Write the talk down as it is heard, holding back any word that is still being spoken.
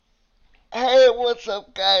Hey, what's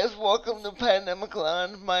up, guys? Welcome to Pandemic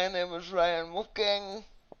Lounge. My name is Ryan Wolfgang,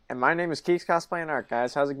 And my name is Keeks Cosplay and Art,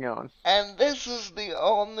 guys. How's it going? and this is the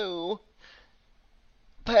all-new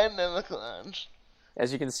Pandemic Lounge.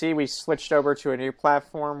 As you can see, we switched over to a new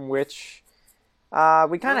platform, which we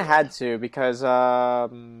kind of Really? had to because,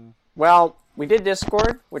 well, we did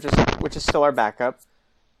Discord, which is still our backup.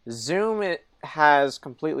 Zoom it has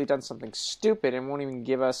completely done something stupid and won't even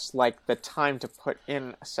give us like the time to put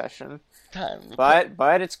in a session. Time to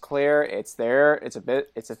But it's clear, it's there, it's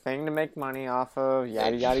a thing to make money off of,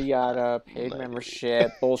 yada make yada yada, paid money.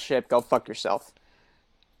 membership, bullshit, go fuck yourself.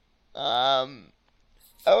 Um,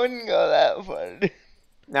 I wouldn't go that far.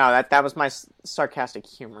 No, that was my sarcastic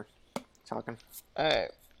humor talking.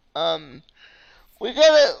 Alright. Um, we got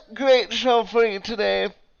a great show for you today.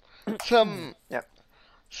 Some Yep.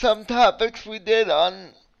 some topics we did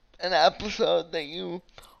on an episode that you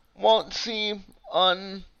won't see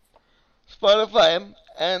on Spotify,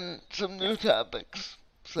 and some new topics.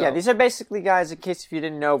 Yeah, So, these are basically, guys, in case if you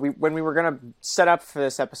didn't know, when we were going to set up for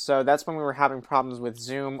this episode, that's when we were having problems with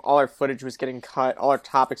Zoom. All our footage was getting cut. All our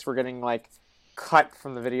topics were getting, like, cut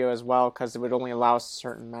from the video as well, because it would only allow us a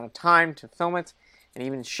certain amount of time to film it and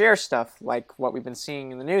even share stuff like what we've been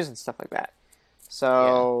seeing in the news and stuff like that. yeah.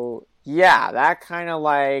 So, yeah, that kind of,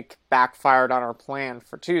 like, backfired on our plan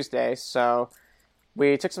for Tuesday. So,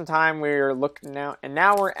 we took some time, we were looking now, and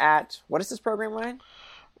now we're at, what is this program, Ryan?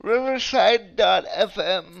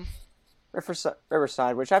 Riverside.fm.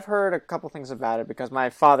 Riverside, which I've heard a couple things about it because my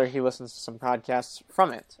father, he listens to some podcasts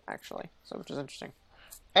from it, actually, so which is interesting.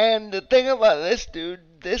 And the thing about this, dude,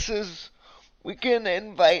 this is, we can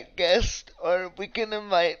invite guests or we can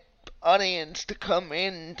invite audience to come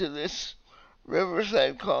into this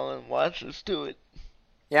Riverside call and watch us do it.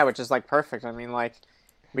 Yeah, which is like perfect. I mean, like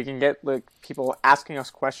we can get like people asking us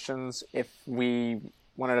questions if we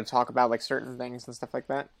wanted to talk about like certain things and stuff like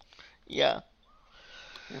that. Yeah.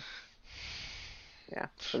 Yeah, yeah.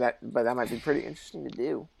 But that might be pretty interesting to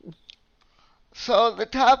do. So the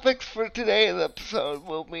topics for today's episode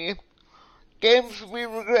will be games we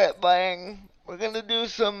regret buying. We're gonna do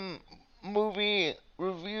some movie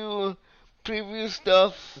review, preview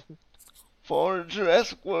stuff for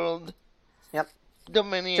Jurassic World Yep. Just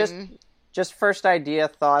Dominion. just first idea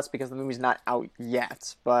thoughts because the movie's not out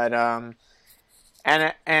yet, but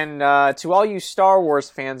and to all you Star Wars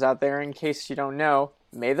fans out there, in case you don't know,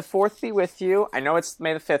 May the 4th be with you. I know it's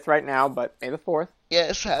May the 5th right now, but May the 4th.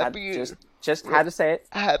 Yes, Had happy just had to say it.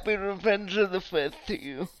 happy Revenge of the Fifth to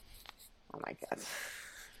you. Oh my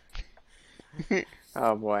god.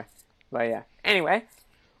 Oh boy. But yeah. Anyway,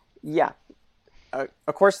 yeah.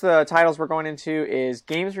 Of course, the titles we're going into is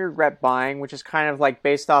Games We Regret Buying, which is kind of like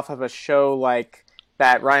based off of a show like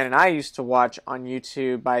that Ryan and I used to watch on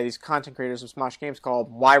YouTube by these content creators of Smosh Games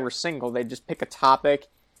called Why We're Single. They just pick a topic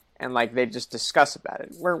and like they just discuss about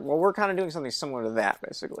it. We're kind of doing something similar to that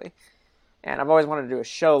basically. And I've always wanted to do a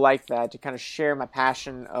show like that to kind of share my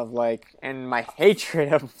passion of like and my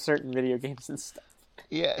hatred of certain video games and stuff.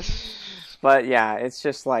 Yes. But yeah, it's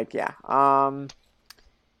just like yeah,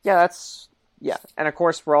 that's yeah. And of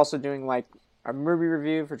course, we're also doing like a movie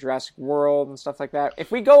review for Jurassic World and stuff like that.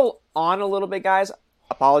 If we go on a little bit, guys,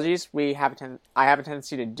 apologies. I have a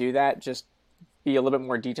tendency to do that. Just be a little bit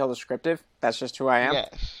more detailed, descriptive. That's just who I am.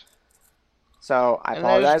 Yes. So I And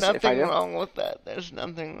there's apologize if I nothing do. wrong with that. There's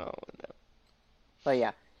nothing wrong with that. But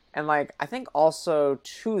yeah, and like I think also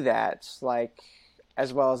to that, like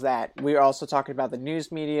as well as that, we are also talking about the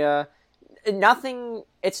news media. Nothing.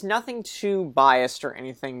 It's nothing too biased or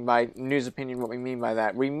anything by news opinion. What we mean by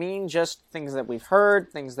that, we mean just things that we've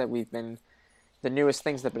heard, things that we've been, the newest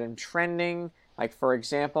things that have been trending. Like for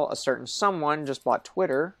example, a certain someone just bought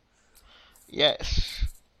Twitter. Yes.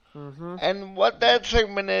 Mm-hmm. And what that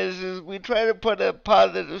segment is we try to put a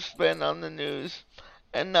positive spin on the news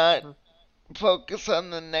and not focus on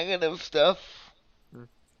the negative stuff.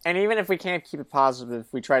 And even if we can't keep it positive,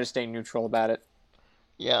 we try to stay neutral about it.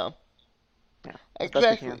 Yeah. Yeah, as best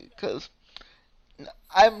we can. Exactly. Because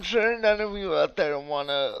I'm sure none of you out there want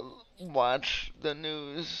to watch the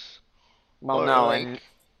news Well, or no, and like,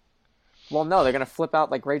 well, no, they're gonna flip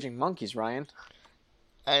out like raging monkeys, Ryan.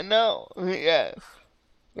 I know. Yeah.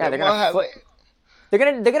 Yeah, Then they're we'll gonna have flip.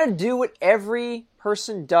 They're gonna do what every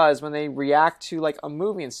person does when they react to like a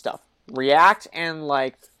movie and stuff. React and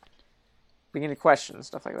like begin to question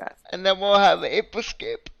stuff like that. and then we'll have Ape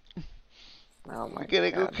Escape. Oh We my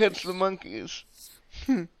gotta go god, catch the monkeys.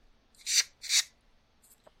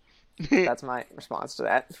 that's my response to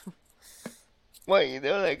that. What, you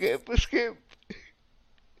don't like Ape Escape?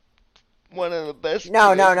 One of the best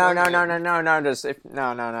No, no, no, PS1 no, no, no, games. no, no. Just if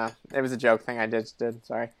no, no, no. It was a joke thing I just did.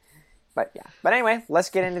 Sorry. But yeah. But anyway, let's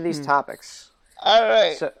get into these topics. All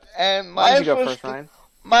right. So, And why don't you go first, Ryan?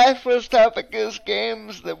 My first topic is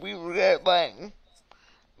games that we regret buying.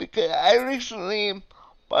 Because I recently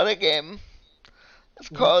bought a game. It's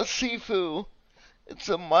called Sifu. It's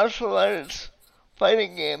a martial arts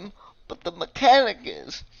fighting game. But the mechanic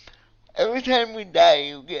is, every time you die,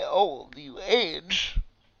 you get old. You age.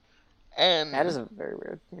 And that is very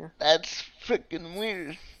weird. Yeah. That's freaking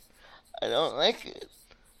weird. I don't like it.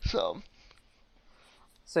 So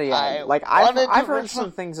yeah, I've heard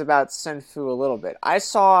some things about Senfu a little bit. I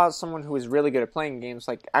saw someone who was really good at playing games,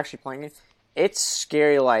 like actually playing it. It's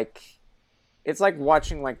scary, it's like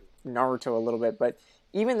watching like Naruto a little bit, but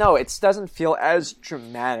even though it doesn't feel as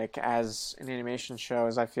dramatic as an animation show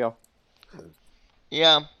as I feel.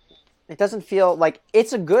 Yeah. It doesn't feel like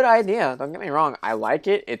it's a good idea. Don't get me wrong. I like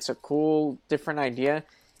it. It's a cool, different idea.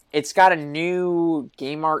 It's got a new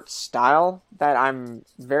game art style that I'm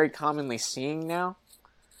very commonly seeing now.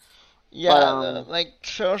 Yeah,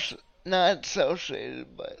 not associated,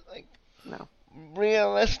 but like no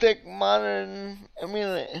realistic, modern,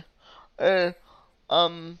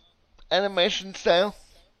 animation style.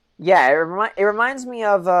 Yeah, it reminds me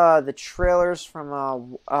of the trailers from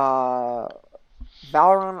Valorant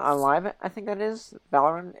Unlive. I think that is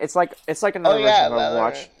Valorant. It's like another version of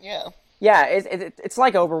Overwatch. Yeah, it's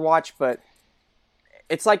like Overwatch, but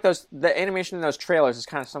it's like the animation in those trailers is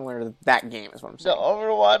kind of similar to that game, is what I'm saying. The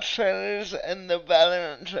Overwatch trailers and the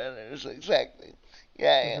Valorant trailers, exactly.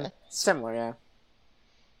 Yeah. Similar, yeah.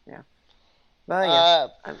 But yeah.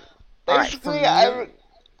 Basically, I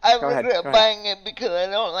regret buying it because I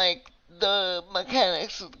don't like the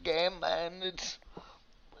mechanics of the game, and it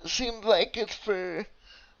seems like it's for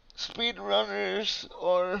speedrunners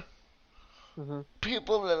or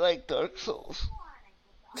people that like Dark Souls.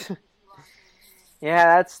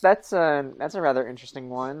 Yeah, that's a rather interesting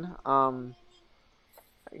one.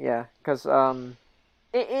 Yeah, because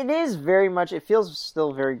it is very much. It feels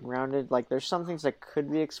still very grounded. Like there's some things that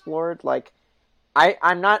could be explored. Like I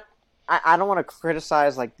don't want to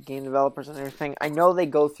criticize like the game developers and everything. I know they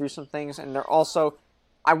go through some things, and they're also.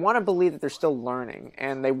 I want to believe that they're still learning,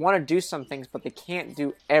 and they want to do some things, but they can't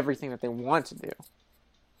do everything that they want to do.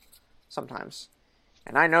 Sometimes.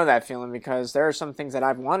 And I know that feeling because there are some things that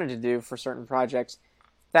I've wanted to do for certain projects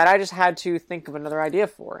that I just had to think of another idea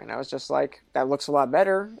for. And I was just like, that looks a lot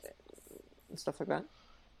better and stuff like that.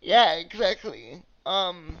 Yeah, exactly.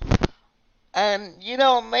 And,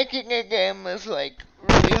 making a game is, like,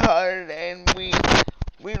 really hard, and we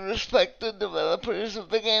respect the developers of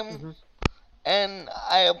the game. And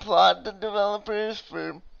I applaud the developers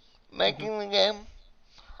for making the game.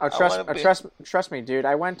 Oh, trust me, dude.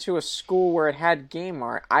 I went to a school where it had game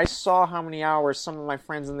art. I saw how many hours some of my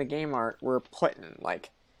friends in the game art were putting. Like,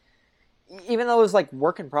 even though it was like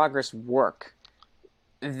work in progress work,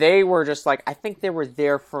 they were just like, I think they were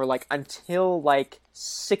there for like until like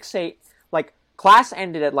 6-8. Like class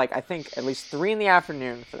ended at like I think at least 3 in the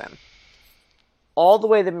afternoon for them. All the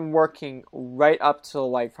way they've been working right up till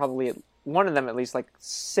like probably one of them at least like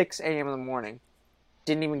 6 a.m. in the morning.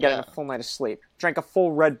 Didn't even get a full night of sleep. Drank a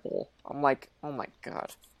full Red Bull. I'm like, oh my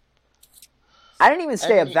god. I didn't even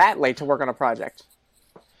stay up that late to work on a project.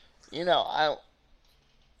 Anyway,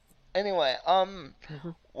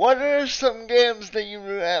 what are some games that you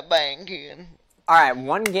regret buying, Keegan? Alright,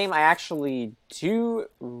 one game I actually do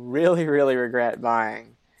really, really regret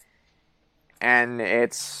buying. And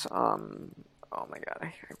it's, oh my god,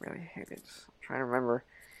 I really hate it. I'm trying to remember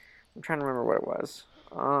what it was.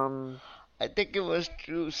 I think it was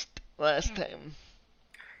Juiced last time.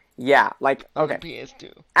 Yeah, like, okay. On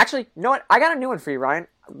PS2. Actually, you know what? I got a new one for you, Ryan.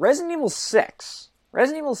 Resident Evil 6.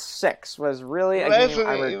 Resident Evil 6 was really a game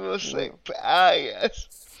Resident Evil 6. Ah, yes.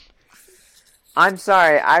 I'm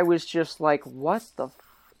sorry, I was just like, what the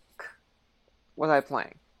fuck was I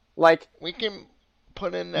playing? Like, we can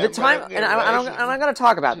put in that. The time, and I'm going to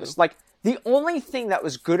talk about this. Like, the only thing that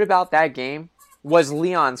was good about that game was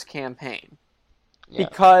Leon's campaign. Yeah.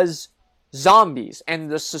 Because zombies and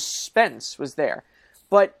the suspense was there.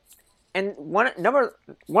 And one of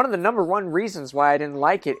the number one reasons why I didn't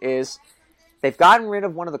like it is they've gotten rid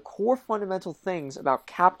of one of the core fundamental things about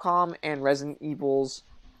Capcom and Resident Evil's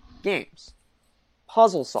games.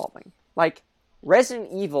 Puzzle solving. Like, Resident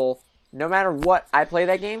Evil, no matter what I play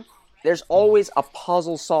that game, there's always a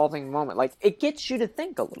puzzle solving moment. Like, it gets you to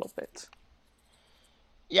think a little bit.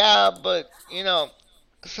 Yeah, but,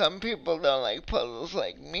 some people don't like puzzles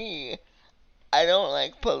like me. I don't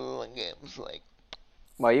like puzzling games like...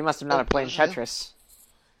 Well, you must have not played Tetris.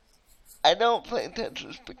 I don't play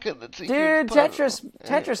Tetris because it's a huge Dude, puzzle.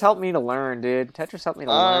 Tetris helped me to learn, dude. Tetris helped me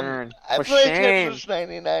to learn. I For play shame. Tetris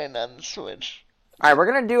 99 on the Switch. All right, we're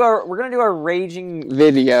gonna do a raging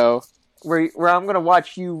video where I'm gonna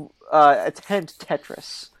watch you attempt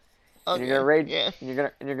Tetris. Okay, And you're gonna rage. yeah. And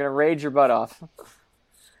you're gonna rage your butt off.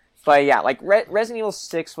 But yeah, like Resident Evil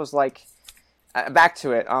 6 was like back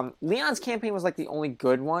to it. Leon's campaign was like the only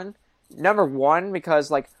good one. Number one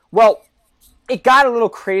because like it got a little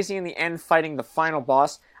crazy in the end fighting the final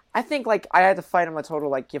boss. I think like I had to fight him a total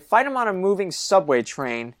like you fight him on a moving subway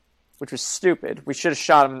train, which was stupid. We should have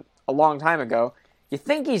shot him a long time ago. You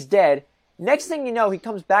think he's dead. Next thing you know, he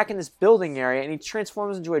comes back in this building area and he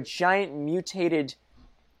transforms into a giant mutated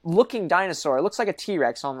looking dinosaur. It looks like a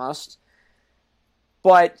T-Rex almost.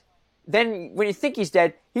 But then when you think he's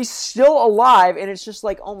dead, he's still alive and it's just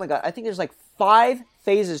like, oh my god, I think there's like 5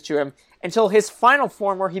 phases to him until his final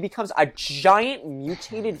form where he becomes a giant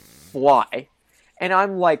mutated fly. And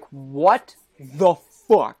I'm like, what the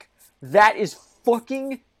fuck? That is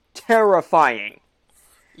fucking terrifying.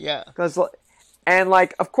 Yeah. And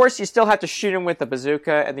like, of course, you still have to shoot him with the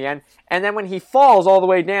bazooka at the end. And then when he falls all the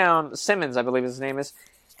way down, Simmons, I believe his name is,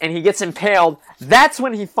 and he gets impaled, that's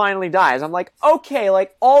when he finally dies. I'm like, okay,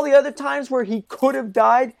 like all the other times where he could have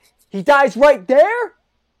died, he dies right there?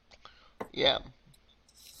 Yeah.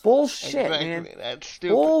 Bullshit, exactly. man. That's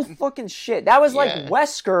stupid. Bull fucking shit. That was like Yeah.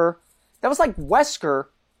 Wesker. That was like Wesker,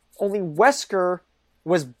 only Wesker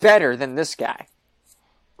was better than this guy.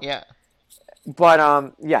 Yeah.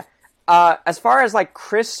 But, yeah. As far as like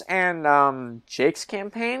Chris and Jake's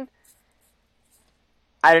campaign,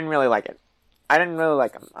 I didn't really like it. I didn't really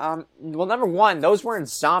like them. Well, number one, those weren't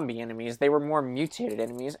zombie enemies. They were more mutated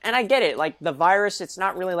enemies. And I get it. Like, the virus, it's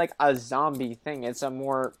not really like a zombie thing. It's a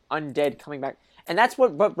more undead coming back. And that's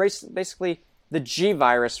what basically the G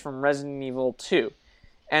virus from Resident Evil 2.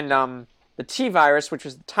 And the T virus, which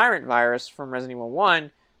was the Tyrant virus from Resident Evil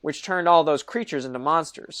 1, which turned all those creatures into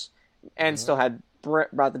monsters. And still had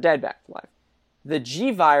brought the dead back to life. The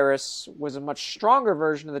G virus was a much stronger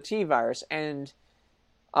version of the T virus. And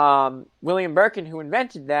William Birkin, who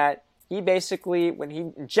invented that, he basically, when he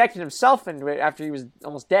injected himself into it after he was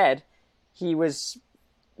almost dead,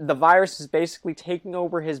 the virus is basically taking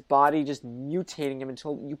over his body, just mutating him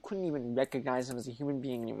until you couldn't even recognize him as a human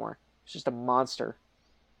being anymore. It's just a monster.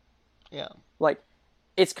 Yeah. Like,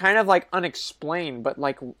 it's kind of like unexplained, but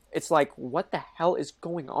like, it's like, what the hell is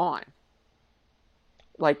going on?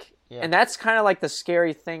 Like, Yeah. and that's kind of like the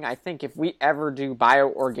scary thing, I think, if we ever do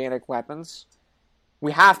bioorganic weapons.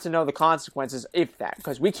 We have to know the consequences if that,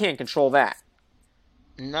 because we can't control that.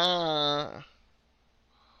 Nah.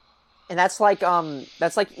 And that's like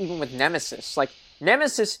even with Nemesis. Like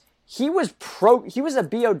Nemesis, he was a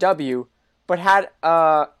BOW,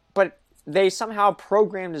 but they somehow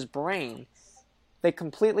programmed his brain. They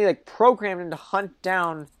completely like programmed him to hunt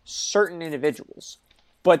down certain individuals.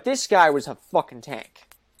 But this guy was a fucking tank.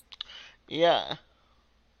 Yeah.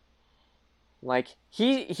 Like,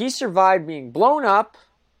 he survived being blown up,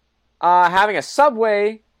 having a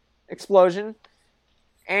subway explosion,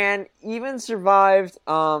 and even survived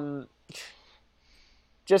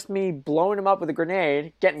just me blowing him up with a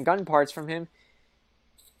grenade, getting gun parts from him.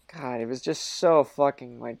 God, it was just so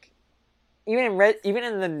fucking, like... Even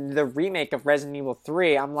in the remake of Resident Evil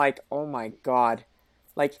 3, I'm like, oh my god.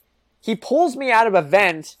 Like, he pulls me out of a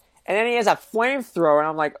vent, and then he has a flamethrower, and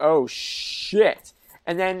I'm like, oh shit.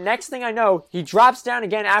 And then next thing I know, he drops down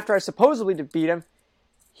again after I supposedly defeat him.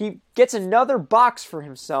 He gets another box for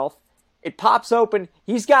himself. It pops open.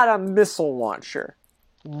 He's got a missile launcher.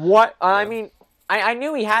 What? Yeah. I mean, I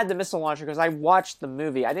knew he had the missile launcher because I watched the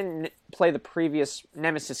movie. I didn't play the previous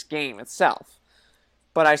Nemesis game itself.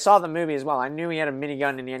 But I saw the movie as well. I knew he had a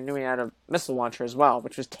minigun and I knew he had a missile launcher as well,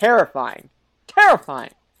 which was terrifying.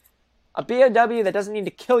 Terrifying! A BOW that doesn't need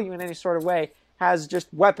to kill you in any sort of way has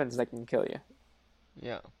just weapons that can kill you.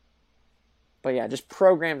 Yeah. But yeah, just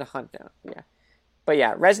programmed to hunt down. Yeah. But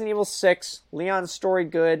yeah, Resident Evil 6, Leon's story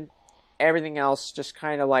good. Everything else just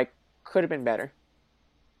kind of like could have been better.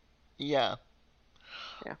 Yeah.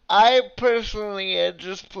 Yeah. I personally had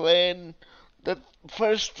just played the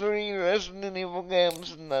first 3 Resident Evil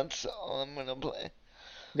games, and that's all I'm gonna play.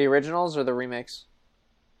 The originals or the remakes?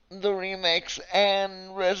 The remakes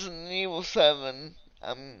and Resident Evil 7.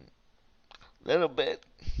 A little bit.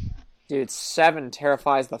 Dude, 7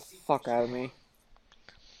 terrifies the fuck out of me.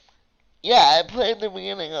 Yeah, I played the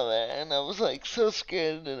beginning of it, and I was like so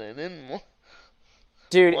scared that I didn't.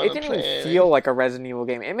 Dude, it didn't even feel like a Resident Evil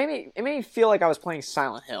game. It made me feel like I was playing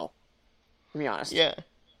Silent Hill. To be honest. Yeah.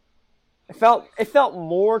 It felt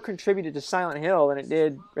more contributed to Silent Hill than it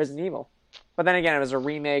did Resident Evil. But then again, it was a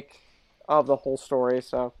remake. of the whole story.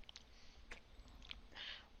 So,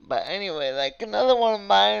 But anyway, like another one of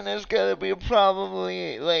mine is gonna be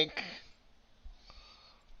probably like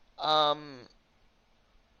um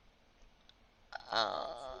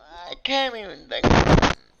I can't even think of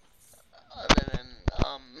one other than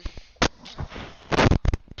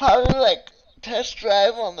probably like Test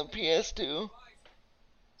Drive on the PS2.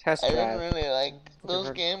 Test I didn't Drive. really I like think I've those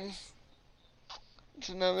heard games. It's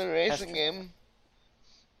another Test racing Drive. game.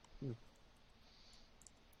 Hmm.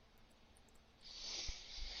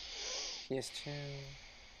 PS2.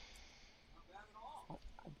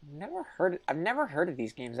 I've never heard of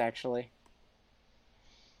these games actually.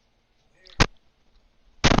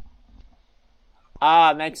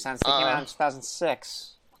 Ah, it makes sense. They came out in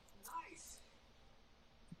 2006.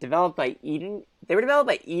 Developed by Eden. They were developed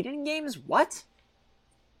by Eden Games. What?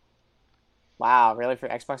 Wow, really for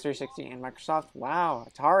Xbox 360 and Microsoft? Wow,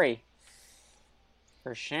 Atari.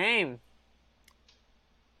 For shame.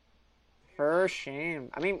 For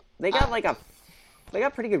shame. I mean, they got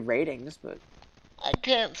pretty good ratings, but I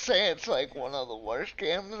can't say it's like one of the worst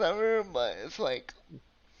games ever, but it's like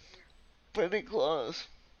pretty close.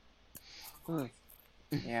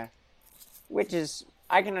 Yeah. Which is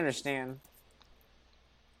I can understand.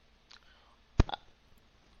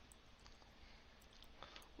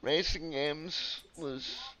 Racing games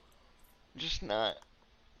was just not.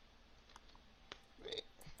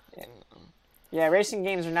 Yeah. Yeah, racing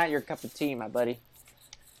games are not your cup of tea, my buddy.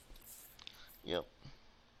 Yep.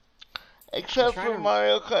 Except for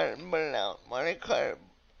Mario Kart and Burnout. Mario Kart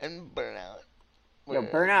and Burnout. Yo,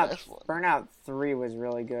 Burnout 3 was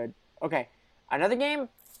really good. Okay, another game,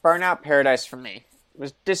 Burnout Paradise for me. It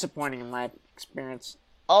was disappointing in my experience.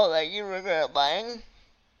 Oh, that you regret buying?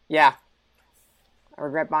 Yeah. I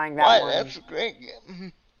regret buying that one. That's a great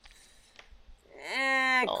game.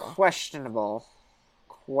 Questionable.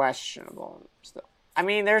 Questionable. Still. I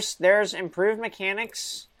mean, there's improved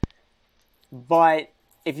mechanics, but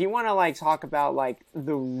if you want to like talk about like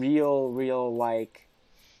the real like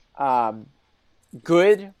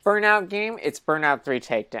good Burnout game, it's Burnout 3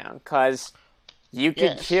 Takedown, cuz you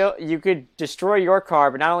could destroy your car,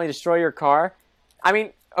 but not only destroy your car. I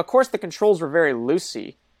mean, of course the controls were very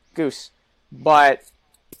loosey goose, but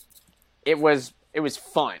it was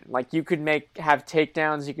fun. Like you could have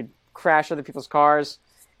takedowns, you could crash other people's cars.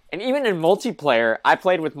 And even in multiplayer, I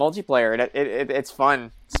played with multiplayer. It's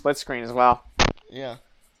fun. Split screen as well. Yeah.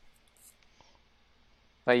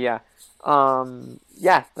 But yeah.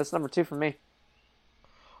 Yeah, that's number 2 for me.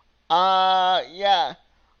 Yeah.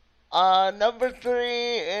 Number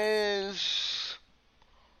 3 is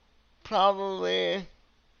probably,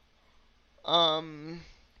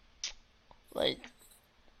 like,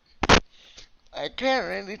 I can't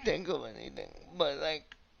really think of anything, but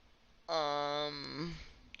like,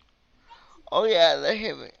 oh yeah, the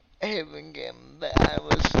Haven game that I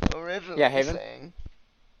was originally saying.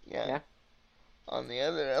 Yeah. On the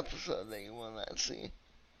other episode that you will not see.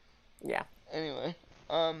 Yeah. Anyway,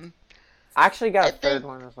 I actually got a third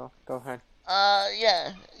one as well. Go ahead.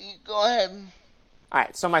 Yeah, you go ahead.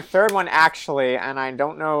 Alright, so my third one actually, and I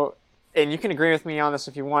don't know, and you can agree with me on this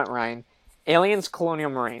if you want, Ryan, Aliens Colonial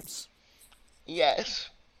Marines. Yes.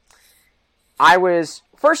 I was,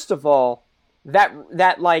 first of all,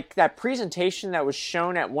 that presentation that was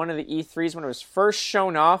shown at one of the E3s when it was first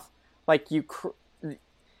shown off, like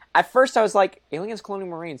at first I was like, Aliens Colonial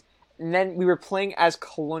Marines, and then we were playing as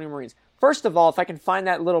Colonial Marines. First of all, if I can find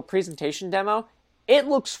that little presentation demo, it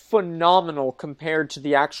looks phenomenal compared to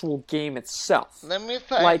the actual game itself. Let me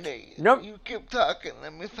find it. You keep talking,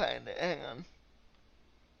 let me find it. Hang on.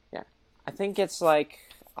 Yeah. I think it's like,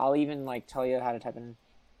 I'll even like tell you how to type it in.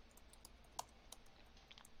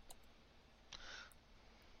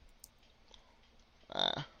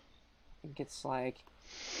 I think it's like,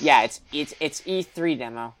 yeah, it's E3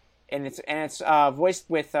 demo, and it's voiced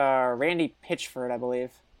with Randy Pitchford, I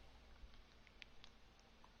believe.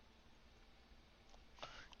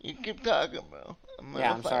 You keep talking, bro.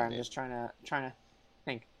 I'm sorry. I'm just trying to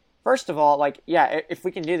think. First of all, like, yeah, if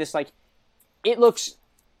we can do this, like, it looks.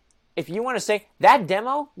 If you want to say that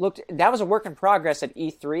demo that was a work in progress at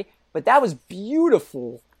E3, but that was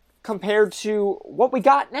beautiful compared to what we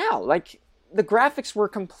got now. Like, the graphics were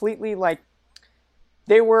completely like,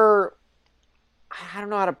 they were. I don't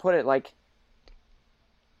know how to put it. Like,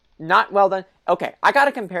 not well done. Okay, I got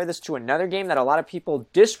to compare this to another game that a lot of people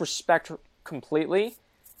disrespect completely.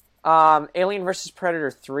 Alien vs.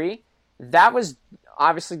 Predator 3, that was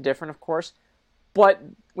obviously different, of course, but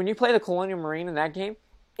when you play the Colonial Marine in that game,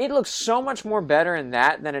 it looks so much more better in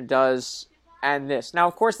that than it does in this. Now,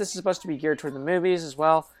 of course, this is supposed to be geared toward the movies as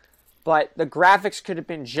well, but the graphics could have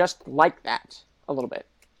been just like that a little bit.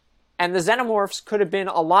 And the Xenomorphs could have been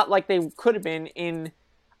a lot like they could have been in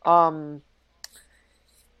Alien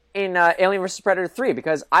vs. Predator 3,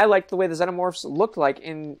 because I liked the way the Xenomorphs looked like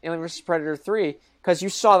in Alien vs. Predator 3, because you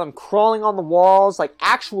saw them crawling on the walls, like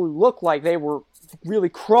actually look like they were really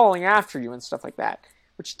crawling after you and stuff like that,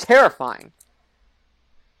 which is terrifying.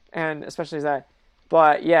 And especially that,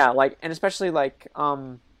 but yeah, like, and especially like,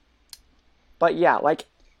 but yeah, like,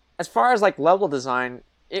 as far as like level design,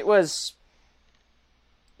 it was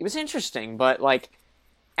interesting, but like,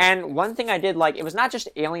 and one thing I did like, it was not just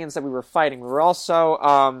aliens that we were fighting, we were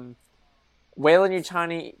also,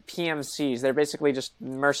 Weyland-Yutani PMCs. They're basically just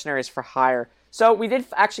mercenaries for hire. So we did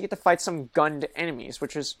actually get to fight some gunned enemies,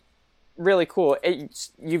 which was really cool.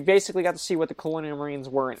 You basically got to see what the Colonial Marines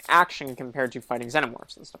were in action compared to fighting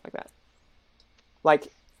Xenomorphs and stuff like that.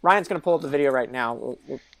 Like, Ryan's going to pull up the video right now.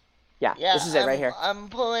 Yeah, this is it right here. I'm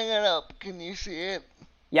pulling it up. Can you see it?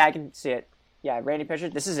 Yeah, I can see it. Yeah, Randy picture.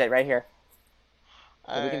 This is it right here.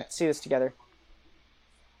 So we can see this together.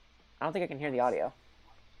 I don't think I can hear the audio.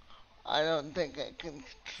 I don't think I can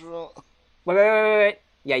control. Wait.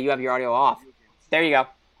 Yeah, you have your audio off. There you go.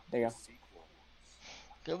 There you go.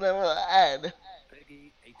 Because there was an ad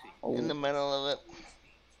in the middle of it.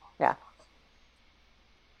 Yeah.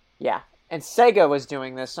 Yeah. And Sega was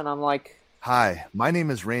doing this, and I'm like... Hi, my name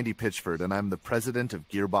is Randy Pitchford, and I'm the president of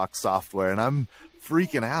Gearbox Software, and I'm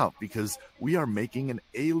freaking out because we are making an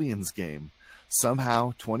Aliens game.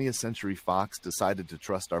 Somehow, 20th Century Fox decided to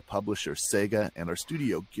trust our publisher, Sega, and our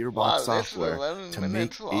studio, Gearbox Software, to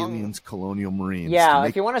make Aliens Colonial Marines. Yeah,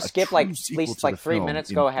 if you want to skip like at least like 3 minutes,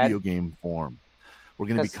 go ahead. Video game form. We're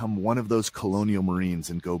going to become one of those Colonial Marines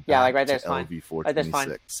and go back like right to there's fine. LV-426. Right there's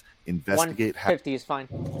fine. Investigate 150 is fine.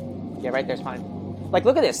 Yeah, right there's fine. Like,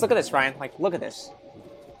 look at this. Look at this, Ryan. Like, look at this.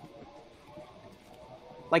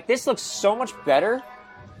 Like, this looks so much better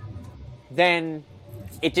than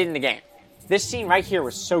it did in the game. This scene right here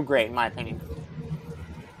was so great, in my opinion.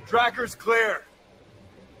 Tracker's clear.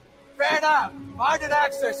 Fan up! Find an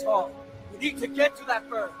access hall. We need to get to that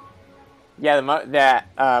bird. Yeah,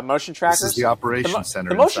 the motion trackers. This is the operation center.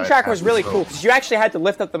 The motion tracker was really cool because you actually had to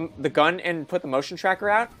lift up the gun and put the motion tracker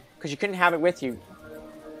out because you couldn't have it with you,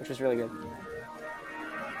 which was really good.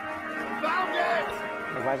 Found it!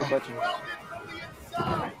 Why is it glitching?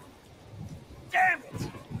 Damn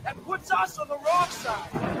it! That puts us on the wrong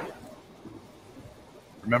side.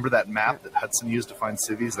 Remember that map that Hudson used to find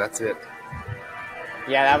civvies? That's it.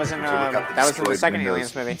 Yeah, that was in the second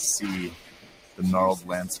Aliens movie. See the gnarled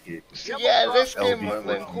landscape. Yeah, this game would have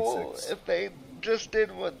been cool if they just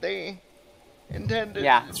did what they intended.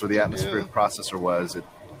 Yeah, that's where the atmospheric processor was. It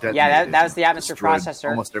detonated, yeah, that was the atmosphere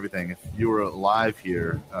processor. Almost everything. If you were alive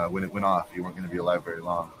here when it went off, you weren't going to be alive very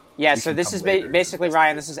long. Yeah, so this is basically,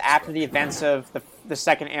 Ryan, this is after the events of the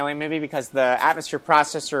second Alien movie because the atmosphere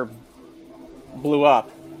processor blew up.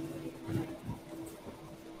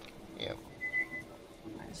 Yep.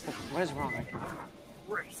 What is wrong?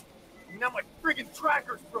 Great. Now my friggin'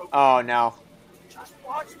 tracker's broken. Oh, no. Just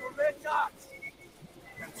watch the red dots.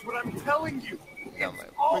 That's what I'm telling you. Now my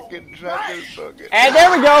freaking tracker's broken. And there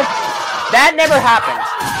we go. That never happened.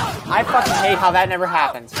 I fucking hate how that never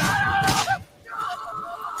happens.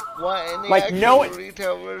 What, in the like, actual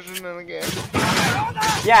retail version of the game?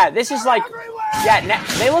 Yeah, this is like... Yeah,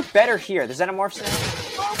 they look better here. The Xenomorphs,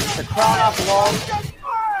 they're crawling off the walls.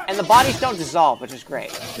 And the bodies don't dissolve, which is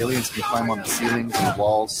great. Aliens can climb on the ceilings and the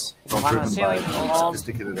walls. All Climb on the driven ceiling, by walls.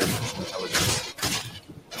 sophisticated artificial intelligence.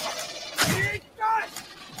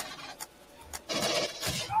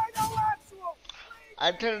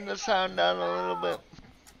 I turned the sound down a little bit.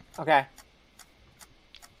 Okay.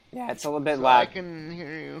 Yeah, it's a little bit so loud. I can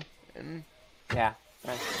hear you. And yeah.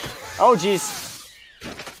 Right. Oh, jeez.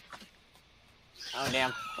 Oh,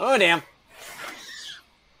 damn. Oh, damn.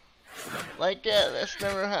 Like, yeah, that's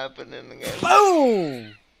never happened in the game.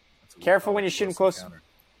 Boom! Careful when you're shooting close.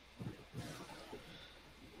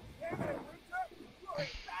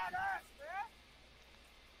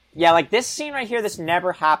 Yeah, like this scene right here, this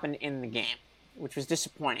never happened in the game, which was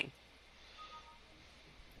disappointing.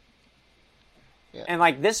 Yeah. And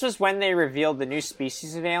like this was when they revealed the new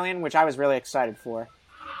species of alien, which I was really excited for.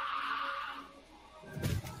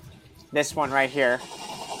 This one right here.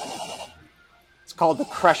 It's called the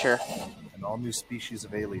Crusher. An all-new species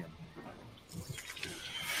of alien.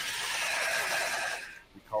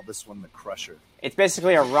 We call this one the Crusher. It's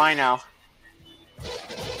basically a rhino.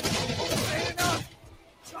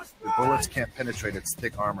 The bullets can't penetrate its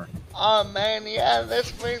thick armor. Oh man, yeah,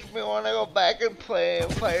 this makes me want to go back and play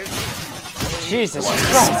Empire. Jesus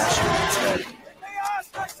Christ. They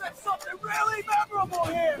asked, I said something really memorable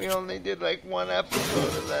here. We only did like one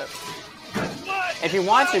episode of that. If you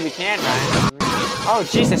want to, we can, Ryan. Oh,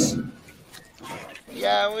 Jesus.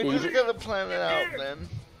 Yeah, we just gotta plan it out, man.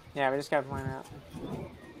 Yeah, we just gotta plan it out.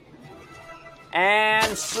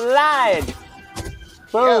 And slide!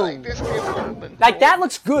 Boom! Yeah, like this game would have been Like, cool. that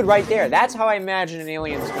looks good right there. That's how I imagine an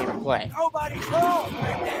Aliens game to play. Nobody's home!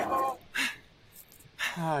 Ammo!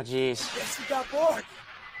 Oh, jeez. Guess you got bored.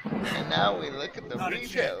 And now we look at the Not a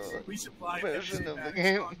retail chance. We supplied version of the everything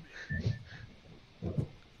game.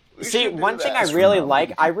 We See, should do one thing that.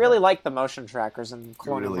 I really like the motion trackers in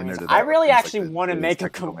Colonial really Marines. nerded I out really with things actually like want to the make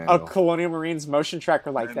technical a manual. Colonial Marines motion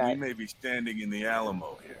tracker like And that. we may be standing in the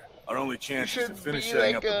Alamo here. Our only chance is to should finish be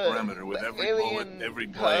setting like up the a perimeter with every bullet, alien every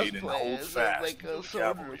blade, and cosplay hold as fast like until a the soldier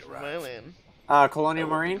cavalry from arrives. Alien. Colonial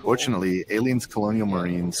Marine? Fortunately, Aliens Colonial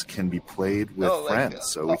Marines can be played with Oh, like,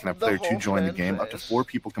 friends, so we can have the player 2 whole join the game. Up to franchise. 4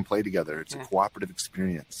 people can play together. It's a cooperative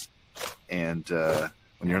experience. And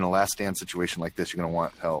when you're in a last stand situation like this, you're going to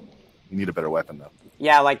want help. You need a better weapon, though.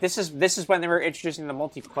 Yeah, like this is when they were introducing the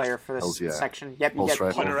multiplayer for this Hells yeah. section. Yep, you Pulse get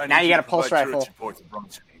rifle. Hunter, I now need you got a to pulse provide turret rifle. support to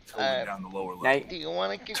Bronson. He's holding down the lower Now, level. Do you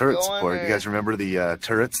want to keep Turret going? support. Or... You guys remember the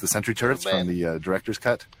turrets, the sentry turrets from the director's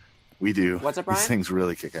cut? We do. What's up, These Brian? things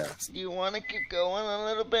really kick ass. Do you want to keep going a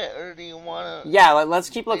little bit, or do you want to? Yeah, let's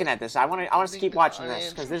keep looking at this. I want us to keep watching this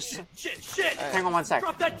because there's. Shit! Hang on one sec.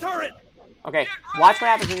 Drop that turret! Okay, watch what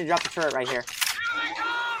happens when you drop the turret right here.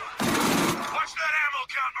 Watch that ammo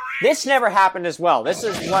count, Marine! This never happened as well. This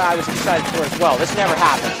is what I was excited for as well. This never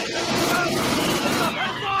happened.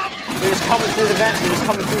 They're just coming through the vent. They're just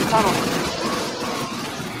coming through the tunnel.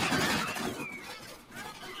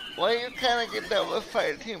 Well, you kind of get that with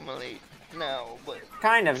Fireteam Elite now, but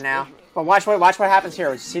Kind of now. But watch what happens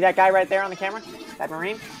here. See that guy right there on the camera? That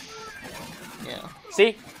Marine? yeah.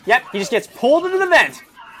 See? Yep, he just gets pulled into the vent.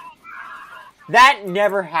 That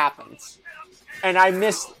never happens. And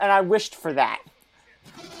I wished for that.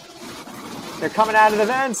 They're coming out of the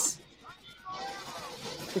vents.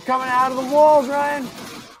 They're coming out of the walls, Ryan.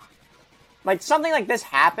 Like, something like this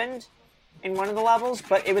happened in one of the levels,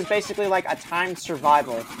 but it was basically like a timed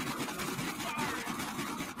survival.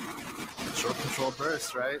 Short control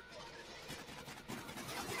burst, right?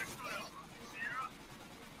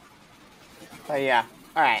 But yeah.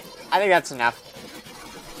 Alright. I think that's enough.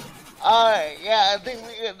 Alright, yeah, I think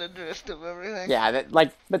we got the gist of everything. Yeah,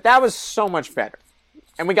 but that was so much better.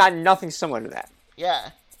 And we got nothing similar to that. Yeah,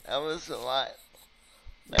 that was a lot.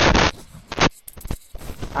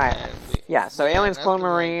 Alright. And Yeah, so we got Aliens Clone nothing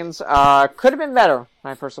like- Marines could have been better,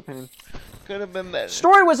 my personal opinion. Could have been better.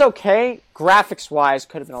 Story was okay. Graphics-wise,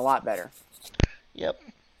 could have been a lot better. Yep.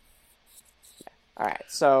 Alright,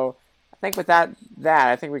 so I think with that,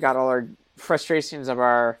 I think we got all our frustrations of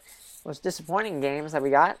our most disappointing games that we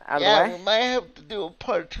got out of Yeah, the way. we might have to do a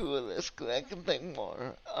part 2 of this, because I can think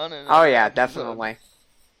more on it. Oh yeah, definitely.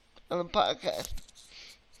 On the podcast.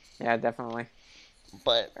 Yeah, definitely.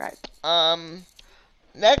 But, Right.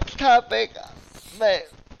 next topic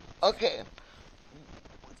okay,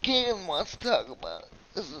 Keegan wants to talk about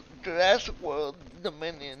is Jurassic World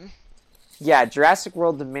Dominion. Yeah, Jurassic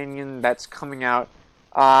World Dominion that's coming out.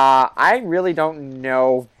 I really don't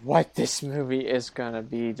know what this movie is gonna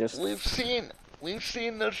be. We've seen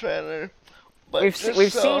the trailer, but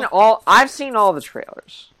I've seen all the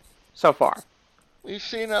trailers so far. We've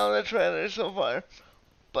seen all the trailers so far,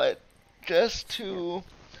 but just to,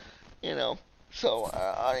 so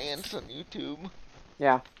our audience on YouTube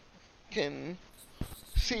Yeah. can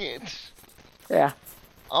see it. Yeah.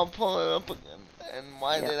 I'll pull it up again. And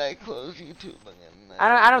why Yeah. did I close YouTube again?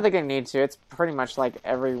 I don't think I need to. It's pretty much like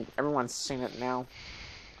everyone's seen it now.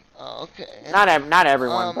 Oh, okay. Not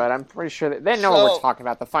everyone, but I'm pretty sure that they know what so- we're talking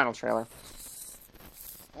about. The final trailer.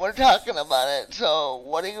 We're talking about it. So,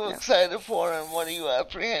 what are you Yeah. excited for, and what are you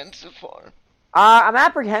apprehensive for? I'm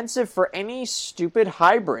apprehensive for any stupid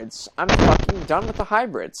hybrids. I'm fucking done with the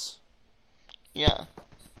hybrids. Yeah.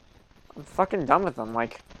 I'm fucking done with them.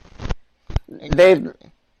 Like, Exactly.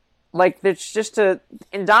 it's just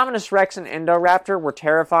Indominus Rex and Indoraptor were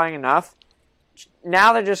terrifying enough.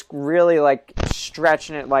 Now they're just really, like,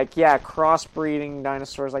 stretching it, like, yeah, crossbreeding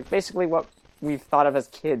dinosaurs, like, basically what we've thought of as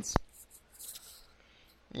kids.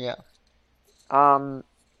 Yeah. I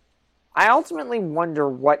ultimately wonder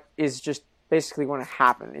what is just basically going to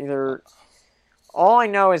happen. Either, all I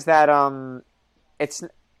know is that, it's,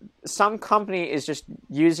 some company is just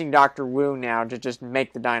using Dr. Wu now to just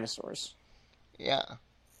make the dinosaurs. Yeah.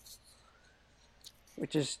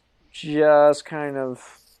 Which is just kind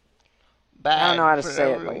of... Bad I don't know how to for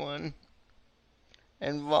say it, like- everyone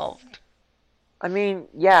involved. I mean,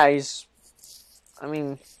 yeah,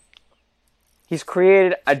 He's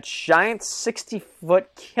created a giant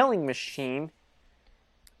 60-foot killing machine.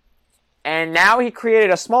 And now he created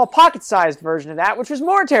a small pocket-sized version of that, which was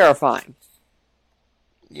more terrifying.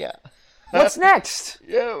 Yeah. What's next?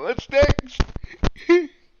 Yeah, what's next?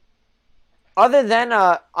 Other than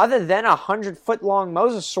a 100-foot-long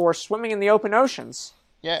mosasaur swimming in the open oceans.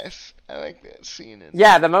 Yes, I like that scene.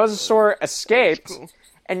 Yeah, the mosasaur escaped, cool.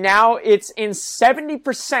 and now it's in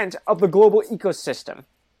 70% of the global ecosystem.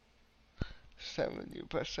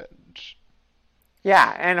 70%.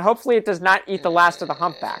 Yeah, and hopefully it does not eat the last of the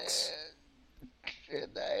humpbacks.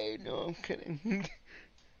 I know, I'm kidding.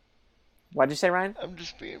 What'd you say, Ryan? I'm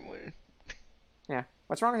just being weird. Yeah.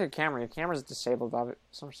 What's wrong with your camera? Your camera's disabled of it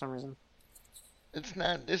for some reason. It's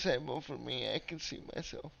not disabled for me. I can see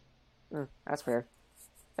myself. That's weird.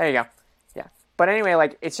 There you go. Yeah. But anyway,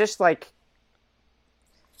 like, it's just like...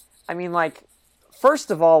 I mean, like, first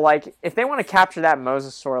of all, like, if they want to capture that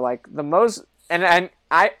mosasaur, like, and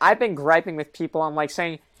I've been griping with people on, like,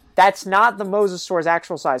 saying, that's not the mosasaur's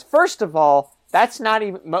actual size. First of all, that's not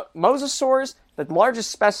even... Mosasaurs, the largest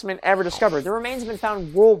specimen ever discovered. The remains have been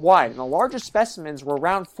found worldwide, and the largest specimens were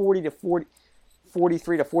around 43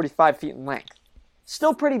 to 45 feet in length.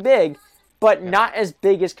 Still pretty big, but not as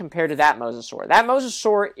big as compared to that mosasaur. That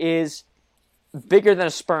mosasaur is bigger than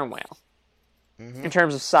a sperm whale in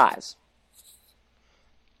terms of size.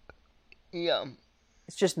 Yeah.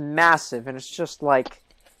 It's just massive, and it's just like...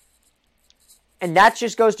 And that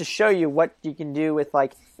just goes to show you what you can do with,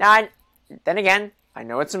 like... Now, then again, I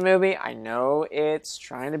know it's a movie. I know it's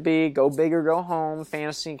trying to be go big or go home,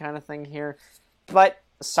 fantasy kind of thing here. But,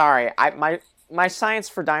 sorry, my science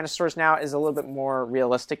for dinosaurs now is a little bit more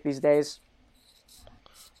realistic these days.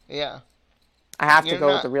 Yeah. I have to go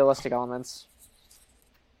with the realistic elements.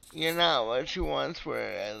 You're not what you once were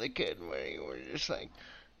as a kid, where you were just like,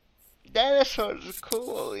 dinosaurs are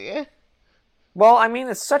cool, yeah? Well, I mean,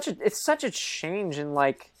 it's such a change in,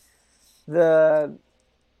 like, the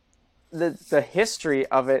history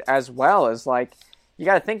of it, as well as, like, you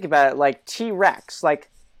got to think about it, like T-Rex. Like,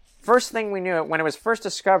 first thing we knew, when it was first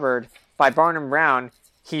discovered by Barnum Brown,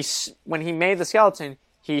 when he made the skeleton,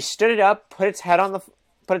 he stood it up, put its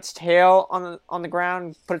tail on the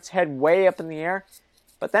ground, put its head way up in the air,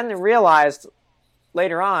 but then they realized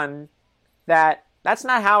later on that that's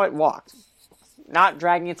not how it walked. Not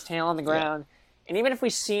dragging its tail on the ground. Yeah. And even if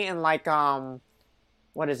we see in, like, Land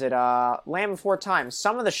Before Time,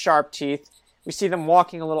 some of the sharp teeth, we see them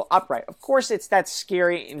walking a little upright. Of course, it's that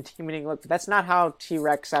scary, intimidating look, but that's not how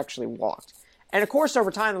T-Rex actually walked. And of course,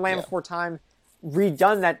 over time, the Land Before Time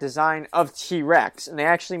redone that design of T-Rex, and they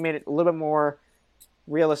actually made it a little bit more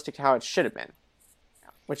realistic to how it should have been.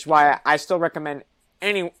 Which is why I still recommend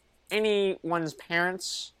anyone's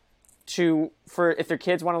parents if their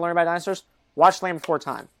kids want to learn about dinosaurs, watch Land Before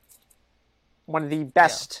Time. One of the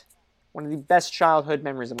best childhood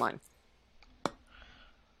memories of mine.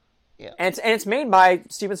 Yeah. And it's made by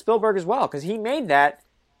Steven Spielberg as well, because he made that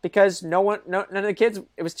because none of the kids,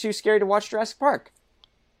 it was too scary to watch Jurassic Park.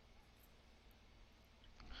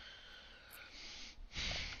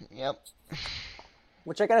 Yep.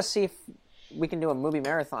 Which I gotta see if we can do a movie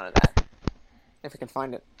marathon of that. If we can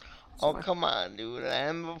find it. Somewhere. Oh, come on, dude.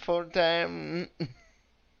 Land Before Time.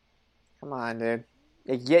 Come on, dude.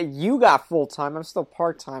 Yeah, you got full-time. I'm still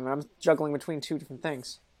part-time, and I'm juggling between two different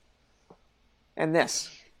things. And this.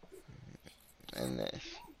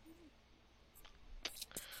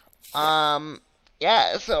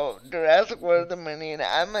 Yeah, so Jurassic World Dominion,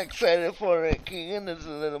 I'm excited for it. Keegan is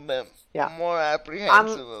a little bit more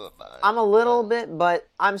apprehensive about it. I'm a little bit, but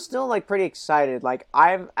I'm still, like, pretty excited. Like,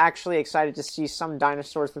 I'm actually excited to see some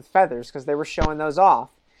dinosaurs with feathers, because they were showing those off.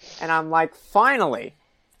 And I'm like, finally,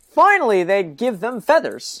 they give them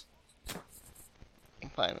feathers.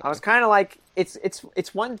 Finally. I was kind of like,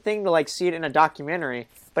 it's one thing to, like, see it in a documentary,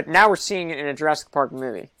 but now we're seeing it in a Jurassic Park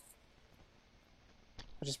movie.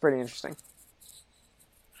 Which is pretty interesting.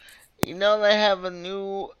 You know, they have a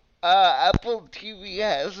new, Apple TV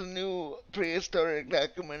has a new prehistoric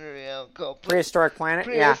documentary out called Prehistoric Planet?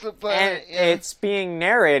 Prehistoric Planet, and it's being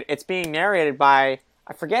narrated by,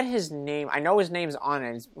 I forget his name, I know his name's on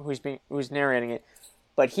it, who's narrating it,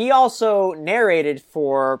 but he also narrated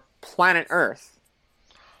for Planet Earth.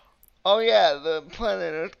 Oh yeah, the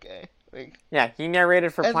Planet Earth guy. Like, yeah, he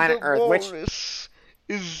narrated for Planet Earth, which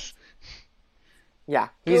is... Yeah,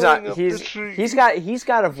 he's got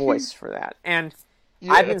a voice for that. And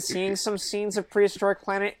I've been seeing some scenes of Prehistoric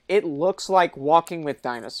Planet. It looks like Walking with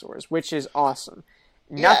Dinosaurs, which is awesome.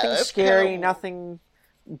 Nothing scary, nothing,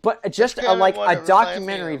 but just a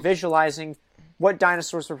documentary visualizing what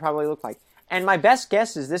dinosaurs would probably look like. And my best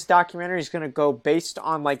guess is this documentary is going to go based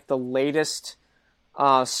on, like, the latest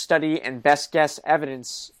study and best guess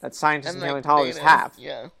evidence that scientists and like, paleontologists data, have.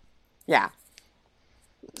 Yeah. Yeah.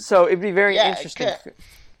 So it'd be very Yeah, interesting.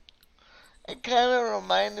 It kind of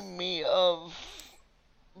reminded me of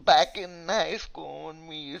back in high school when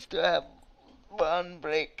we used to have one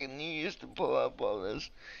break and you used to pull up all those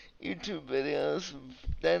YouTube videos of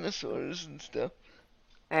dinosaurs and stuff.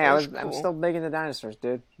 Hey, That's I'm cool. still big into dinosaurs,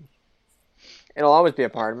 dude. It'll always be a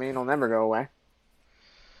part of me. It'll never go away.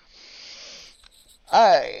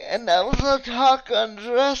 Alright, and that was our talk on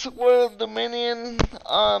Jurassic World Dominion.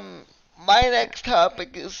 My next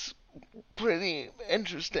topic is pretty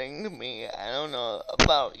interesting to me. I don't know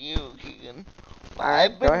about you, Keegan. But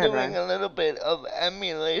Alright, I've go been ahead, doing Ryan. a little bit of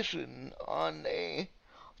emulation on a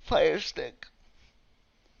Fire Stick.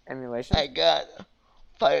 Emulation? I got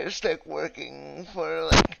Fire Stick working for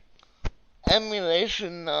like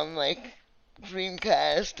emulation on like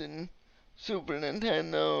Dreamcast and Super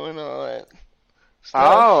Nintendo and all that stuff.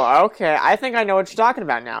 Oh, okay. I think I know what you're talking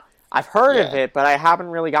about now. I've heard of Yeah. it, but I haven't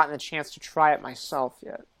really gotten the chance to try it myself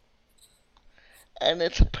yet. And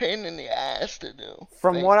it's a pain in the ass to do.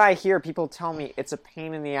 From like, what I hear, people tell me it's a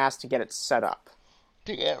pain in the ass to get it set up.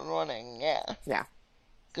 to get running, yeah. Yeah.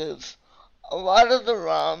 Because a lot of the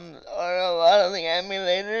ROMs or a lot of the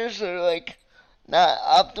emulators are like not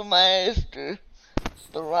optimized or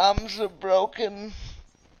the ROMs are broken.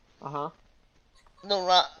 Uh-huh.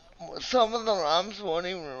 Some of the ROMs won't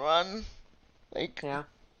even run. Like, Yeah.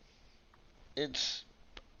 it's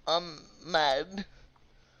a mad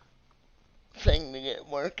thing to get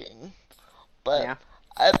working. But Yeah.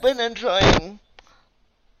 I've been enjoying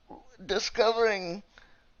discovering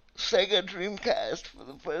Sega Dreamcast for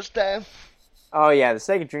the first time. Oh, yeah. The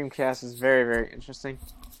Sega Dreamcast is very, very interesting.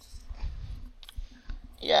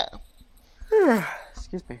 Yeah,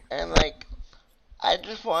 Excuse me. and like, I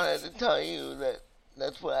just wanted to tell you that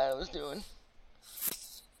that's what I was doing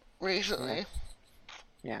recently.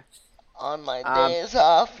 Yeah. On my Um, days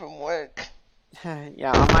off from work.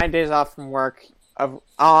 Yeah, on my days off from work,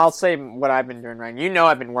 I'll say what I've been doing, right? You know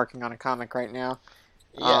I've been working on a comic right now.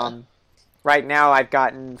 Yeah. Right now I've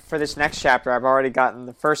gotten, for this next chapter, I've already gotten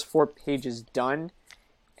the first 4 pages done,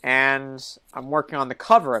 and I'm working on the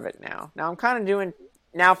cover of it now. Now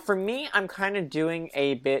for me, I'm kind of doing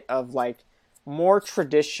a bit of, like, more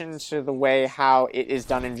tradition to the way how it is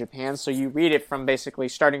done in Japan, so you read it from basically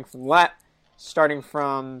starting from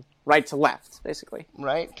right to left, basically.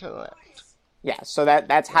 Right to left. Yeah, so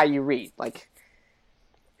that's how you read. Like,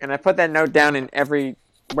 and I put that note down in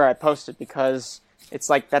where I post it because it's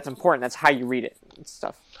like that's important. That's how you read it and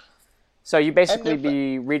stuff. So you basically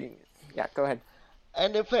be reading. Yeah, go ahead.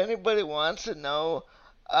 And if anybody wants to know,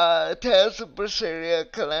 Tales of Berseria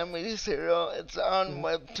Calamity Serial, it's on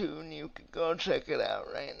Webtoon. You can go check it out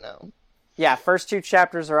right now. Yeah, first 2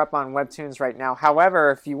 chapters are up on Webtoons right now.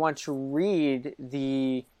 However, if you want to read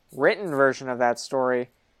the written version of that story,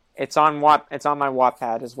 it's on my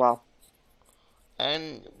Wattpad as well.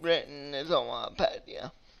 And written is on Wattpad, yeah.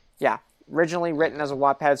 Yeah, originally written as a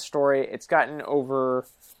Wattpad story. It's gotten over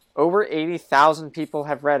 80,000 people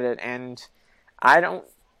have read it, and I don't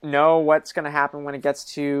know what's going to happen when it gets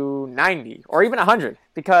to 90 or even 100,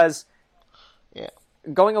 because Yeah.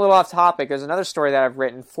 going a little off topic, there's another story that I've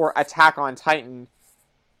written for Attack on Titan.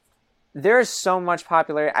 There's so much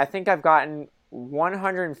popularity. I think I've gotten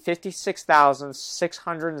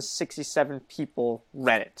 156,667 people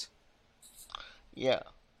read it. Yeah.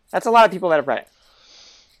 That's a lot of people that have read it.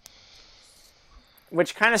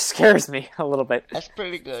 Which kind of scares me a little bit. That's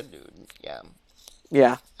pretty good, dude. Yeah.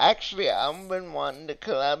 Yeah. Actually, I've been wanting to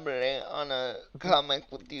collaborate on a comic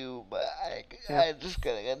with you, but I just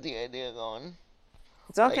gotta get the idea going.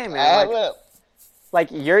 It's okay, Like,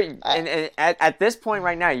 man. At this point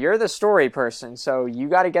right now, you're the story person, so you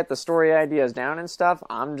got to get the story ideas down and stuff.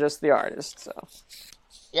 I'm just the artist, so.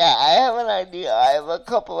 Yeah, I have an idea. I have a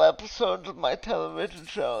couple episodes of my television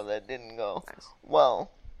show that didn't go Nice.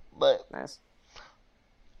 well, but Nice.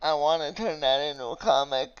 I want to turn that into a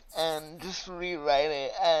comic and just rewrite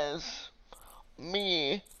it as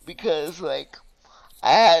me because, like,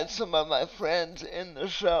 I had some of my friends in the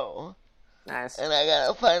show, Nice. and I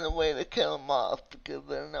gotta find a way to kill them off because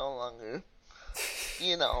they're no longer,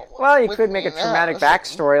 Well, you with could me make a in the traumatic house.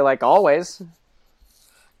 backstory like always.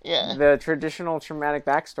 Yeah, The traditional traumatic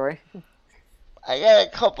backstory. I got a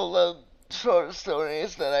couple of short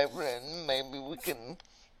stories that I've written. Maybe we can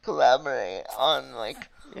collaborate on, like,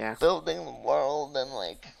 Yeah. building the world and,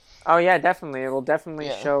 like, Oh, yeah, definitely. It will definitely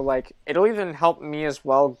Yeah. show, like, it'll even help me as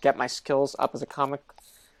well get my skills up as a comic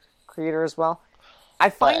creator as well. I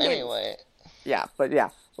but find anyway, Yeah, but yeah.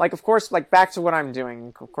 Like, of course, like, back to what I'm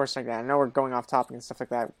doing. Of course, like, I know we're going off topic and stuff like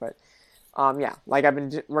that, but Yeah, like I've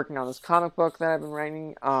been working on this comic book that I've been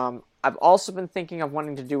writing. I've also been thinking of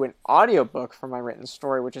wanting to do an audiobook for my written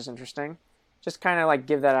story, which is interesting. Just kind of like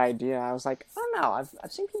give that idea. I was like, I don't know.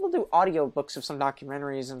 I've seen people do audiobooks of some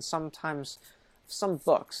documentaries and sometimes some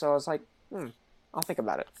books. So I was like, I'll think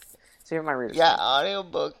about it. See what my readers Yeah, think.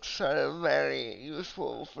 audiobooks are very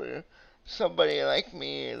useful for somebody like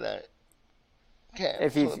me that can't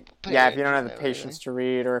If you flip a page if you don't have and the everything. patience to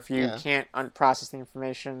read, or if you Yeah. can't process the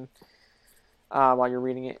information while you're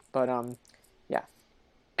reading it. But yeah.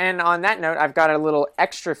 And on that note, I've got a little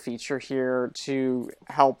extra feature here to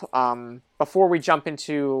help before we jump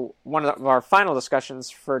into one of our final discussions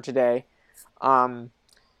for today.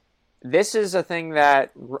 This is a thing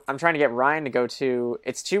that I'm trying to get Ryan to go to.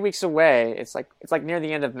 It's 2 weeks away. It's like near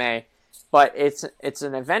the end of May, but it's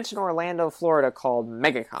an event in Orlando, Florida called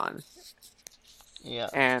MegaCon. Yeah.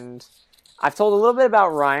 And I've told a little bit about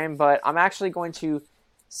Ryan, but I'm actually going to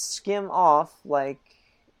skim off, like,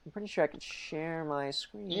 I'm pretty sure I could share my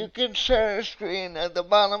screen. You can share a screen at the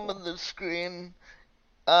bottom of the screen,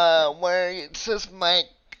 where it says mic,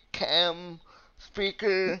 cam,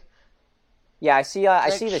 speaker. Yeah, I see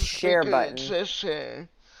Next the to share speaker, button. It says share.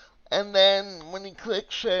 And then when you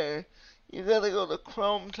click share, you gotta go to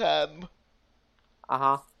Chrome tab,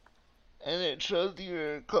 Uh-huh. and it shows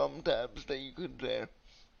your Chrome tabs that you could share.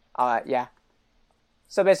 Yeah.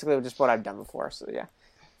 So basically just what I've done before, so yeah.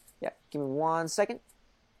 Yeah, give me 1 second.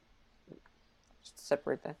 Just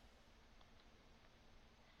separate that.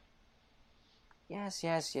 Yes.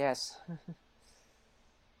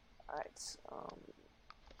 Alright,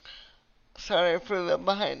 Sorry for the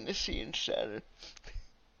behind the scenes chatter.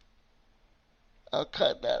 I'll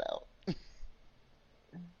cut that out.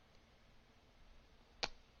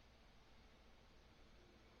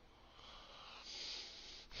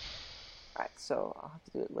 Alright, so I'll have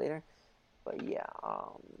to do it later. But yeah,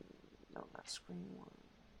 no, not screen one.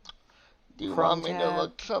 Do you Chrome want me to tab.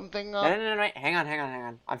 look something up? No, wait. Hang on.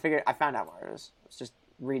 I found out where it is. I was just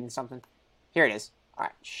reading something. Here it is.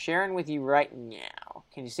 Alright, sharing with you right now.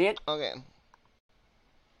 Can you see it? Okay.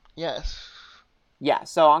 Yes. Yeah,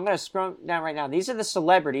 so I'm going to scroll down right now. These are the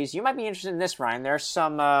celebrities. You might be interested in this, Ryan. There's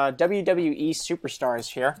some WWE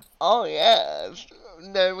superstars here. Oh, yeah.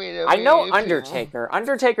 WWE I know people. Undertaker.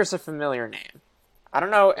 Undertaker's a familiar name. I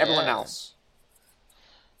don't know everyone Yeah. else.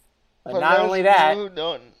 But For not those only of that, you who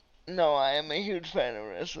don't know, I am a huge fan of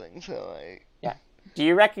wrestling, so I... do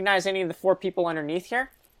you recognize any of the 4 people underneath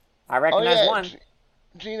here? I Oh, recognize yeah. one.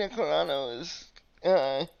 Gina Carano is,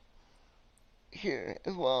 here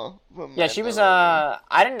as well. From Yeah, she was, Mandalorian.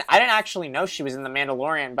 I didn't actually know she was in The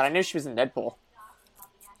Mandalorian, but I knew she was in Deadpool.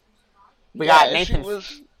 We got Nathan.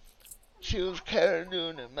 She was Cara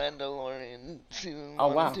Dune in Mandalorian season Oh,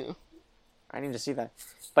 1 wow. and 2. I need to see that.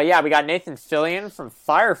 But yeah, we got Nathan Fillion from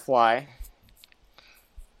Firefly.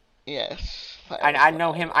 Yes. I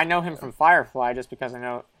know him. I know him from Firefly just because I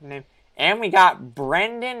know his name. And we got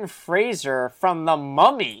Brendan Fraser from The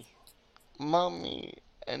Mummy. Mummy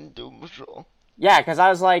and Doom Patrol. Yeah, because I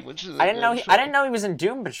was like, Which is I didn't know good I didn't know he was in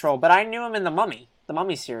Doom Patrol, but I knew him in The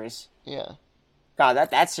Mummy series. Yeah. God,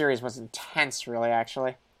 that series was intense, really.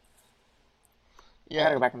 Actually, I gotta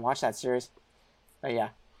Yeah. go back and watch that series. But yeah,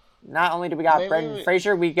 not only do we got Maybe Brendan we-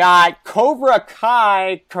 Fraser, we got Cobra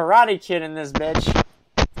Kai Karate Kid in this bitch.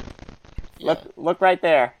 Yeah. Look right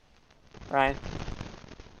there, Ryan.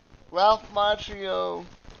 Ralph Macchio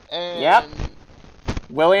and... Yep.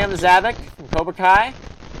 William Zabek from Cobra Kai,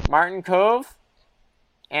 Martin Kove,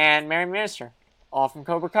 and Mary Minister, all from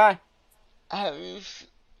Cobra Kai. Have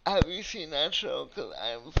you seen that show? Because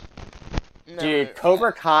I've never... Dude,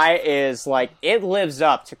 Cobra Kai is like, it lives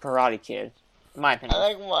up to Karate Kid, in my I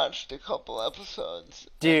opinion. watched a couple episodes.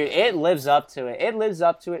 Dude, it lives up to it. It lives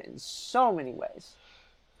up to it in so many ways.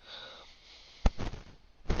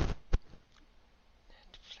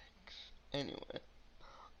 Anyway.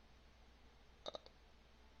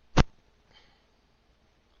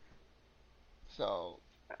 So,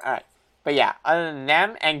 Alright. But yeah, other than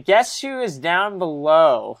them, and guess who is down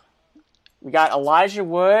below? We got Elijah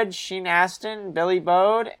Wood, Sheen Aston, Billy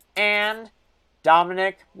Bode, and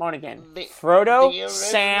Dominic Monaghan. The Frodo, original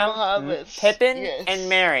Sam, Hobbits, Pippin, yes. and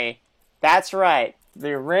Merry. That's right.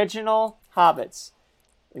 The original Hobbits.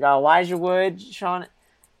 We got Elijah Wood, Sean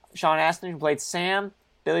Astin, who played Sam,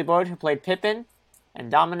 Billy Bode, who played Pippin, and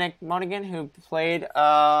Dominic Monaghan, who played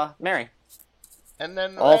Merry. and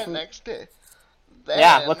then All right from- next to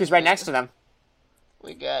Yeah, them, look who's right next to them.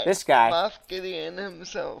 We got This guy. Moff Gideon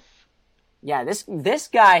himself. Yeah, this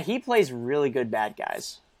guy, he plays really good bad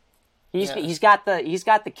guys. Yeah. He's got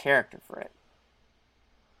the character for it.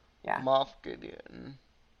 Yeah. Moff Gideon.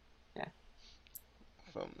 Yeah.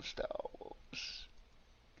 From Star Wars.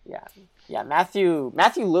 Yeah. Matthew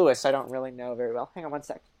Lewis. I don't really know very well. Hang on one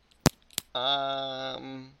sec.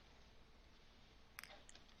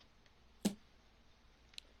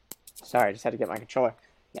 Sorry, I just had to get my controller.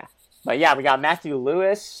 Yeah, but yeah, we got Matthew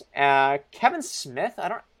Lewis, Kevin Smith.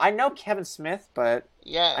 I know Kevin Smith, but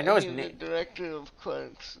Yeah, I know his he's name. the director of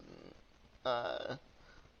Clerks. The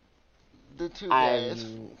two guys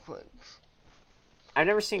from Clerks. I've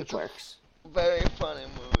never seen It's Clerks. Very funny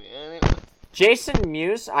movie. Anyway. Jason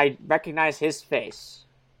Mewes, I recognize his face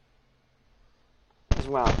as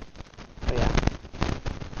well. But yeah,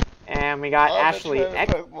 and we got Ashley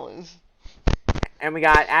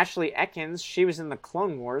Ekins. She was in the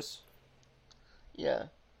Clone Wars. Yeah.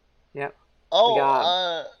 Yep.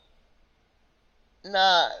 Oh,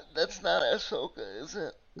 nah, that's not Ahsoka, is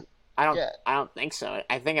it? I Yeah. don't think so.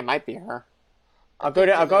 I think it might be her. I'll go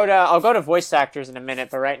to voice actors in a minute,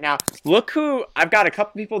 but right now, look who I've got. A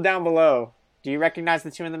couple people down below. Do you recognize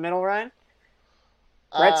the two in the middle, Ryan?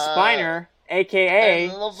 Brett Spiner, aka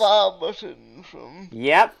And LeVar Burton from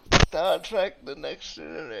Yep. Star Trek: The Next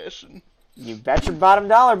Generation. You bet your bottom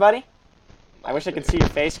dollar, buddy. I wish I could see your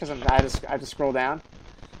face because I have to scroll down.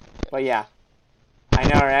 But yeah, I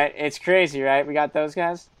know, right? It's crazy, right? We got those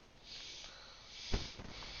guys.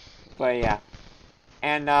 But yeah,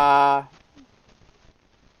 and all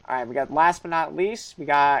right, we got last but not least, we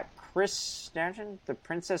got Chris Stanton, The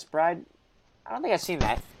Princess Bride. I don't think I've seen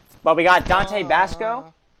that, but we got Dante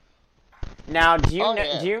Basco. Now, we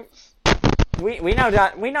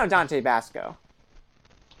know Dante Basco.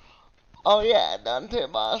 Oh yeah, Dante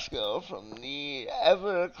Basco from the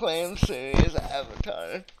ever-acclaimed series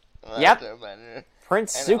Avatar. Yep. Airbender.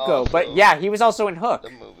 Prince And Zuko, also but yeah, he was also in Hook.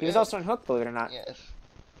 the movie. He was also in Hook, believe it or not. Yes.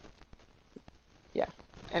 Yeah.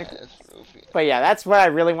 And Yes, Rufy. But yeah, that's what I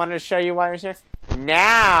really wanted to show you while I was here.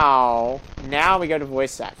 Now we go to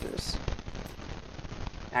voice actors.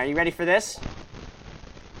 Are you ready for this?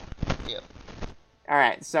 Yep. All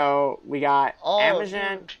right, so we got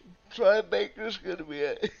Amazon. Troy Baker's gonna be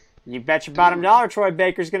it. You bet your bottom dollar Troy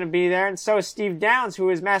Baker's going to be there, and so is Steve Downs,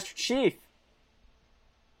 who is Master Chief.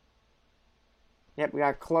 Yep, we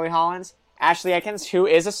got Chloe Hollins, Ashley Ekins, who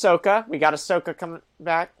is Ahsoka. We got Ahsoka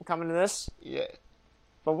coming to this. Yeah.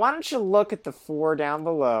 But why don't you look at the four down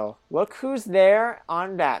below? Look who's there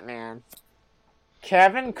on Batman.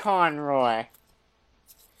 Kevin Conroy.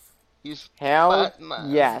 He's Hell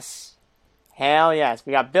Batman. yes. Hell yes.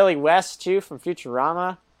 We got Billy West, too, from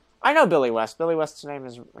Futurama. I know Billy West. Billy West's name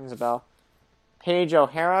rings a bell. Paige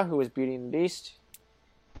O'Hara, who was Beauty and the Beast.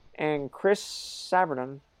 And Chris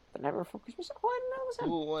Sabardon, The Nightmare Before Christmas. Oh, I didn't know it was him.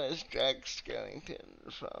 Who was Jack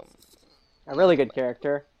Skellington from... A really good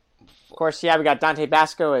character. Of course, yeah, we got Dante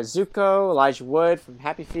Basco as Zuko, Elijah Wood from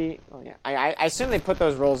Happy Feet. Oh, yeah. I assume they put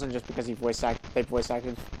those roles in just because they voice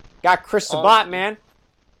acted. Got Chris Sabat, man.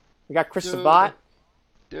 We got Chris Sabat.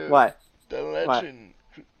 Dude, What? The legend.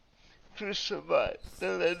 Chris Sabat, the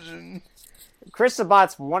legend. Chris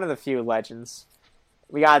Sabat's one of the few legends.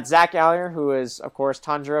 We got Zach Allier, who is, of course,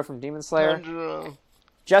 Tanjiro from Demon Slayer. Tanjiro.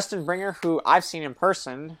 Justin Bringer, who I've seen in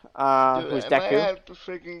person, Dude, who's I might Deku. have to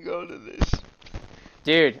freaking go to this.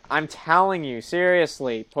 Dude, I'm telling you,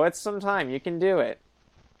 seriously, put some time. You can do it.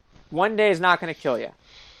 One day is not going to kill you.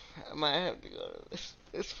 I might have to go to this.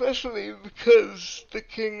 Especially because the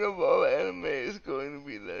king of all anime is going to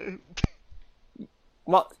be there.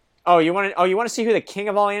 Well, you want to see who the king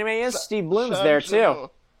of all anime is? Steve Bloom's Sean there too. Shamel,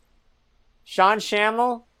 Sean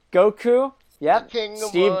Shamel, Goku. Yep. the king of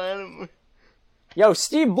Steve. all anime. Yo,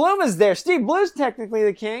 Steve Bloom is there. Steve Bloom's technically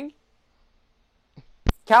the king.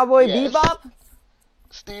 Cowboy Yes. Bebop.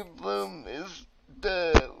 Steve Bloom is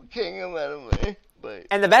the king of anime. But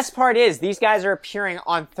And the best part is, these guys are appearing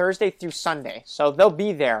on Thursday through Sunday. So they'll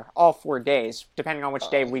be there all 4 days, depending on which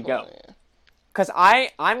day we go. yeah. Because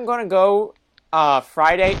I'm going to go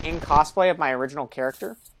Friday in cosplay of my original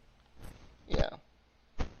character. Yeah.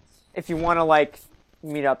 If you want to, like,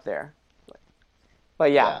 meet up there.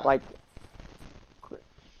 But yeah, Yeah. like...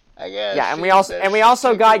 I guess. Yeah, and we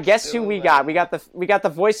also got, guess who we got? We got the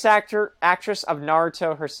voice actress of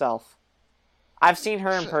Naruto herself. I've seen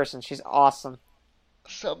her in person. She's awesome.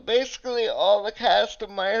 So basically, all the cast of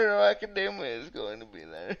My Hero Academia is going to be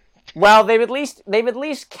there. Well, they've at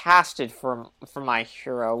least casted for My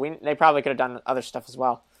Hero. They probably could have done other stuff as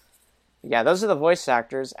well. Yeah, those are the voice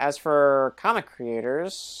actors. As for comic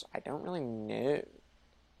creators, I don't really know.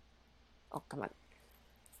 Oh, come on.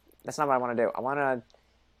 That's not what I want to do.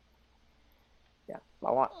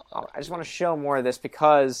 I just want to show more of this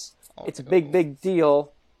because it's a big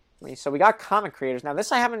deal. So we got comic creators. Now,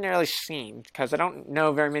 this I haven't really seen because I don't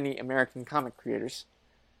know very many American comic creators.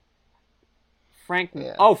 Frank.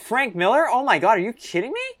 Yeah. Oh, Frank Miller. Oh my God, are you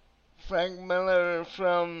kidding me? Frank Miller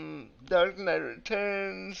from Dark Knight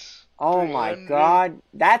Returns. Oh my 300. God,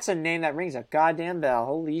 that's a name that rings a goddamn bell.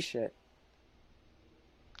 Holy shit.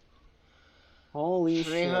 Holy shit.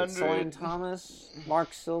 300. Solon Thomas,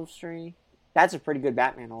 Mark Silvestri. That's a pretty good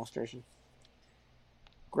Batman illustration.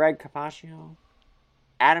 Greg Capaccio.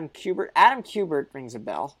 Adam Kubert. Adam Kubert rings a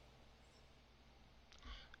bell.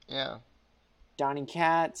 Yeah. Donnie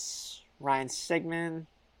Katz. Ryan Sigmund.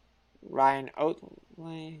 Ryan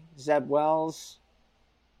Oatley. Zeb Wells.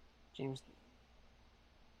 James.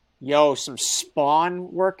 Yo, some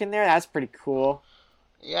Spawn work in there. That's pretty cool.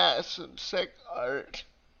 Yeah, some sick art.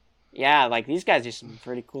 Yeah, like these guys do some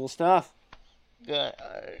pretty cool stuff. Good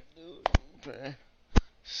art, dude. Pretty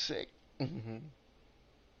sick.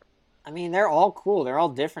 I mean, they're all cool. They're all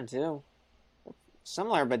different too.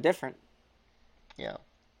 Similar but different. Yeah.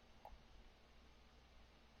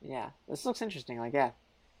 Yeah, this looks interesting. Like, yeah.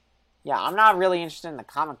 Yeah, I'm not really interested in the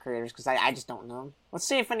comic creators because I just don't know them. Let's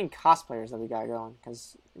see if any cosplayers that we got going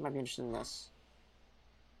because you might be interested in this.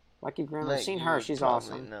 Lucky Grimm, I've seen her. She's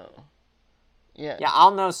awesome. Know. Yeah. Yeah, I'll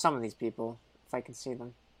know some of these people if I can see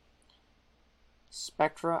them.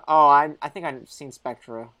 Spectra. Oh, I think I've seen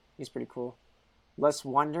Spectra. He's pretty cool. Les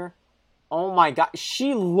Wonder. Oh my God,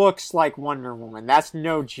 she looks like Wonder Woman. That's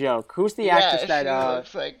no joke. Who's the actress that? She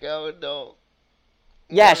looks like Gal Gadot.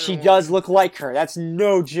 Yeah, Wonder she Woman. does look like her. That's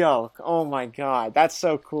no joke. Oh my God, that's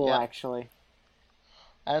so cool. Yeah. Actually.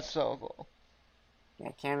 That's so cool.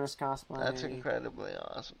 Yeah, Canvas cosplay. That's incredibly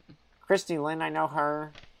awesome. Christy Lynn, I know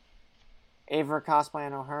her. Ava cosplay, I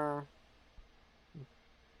know her.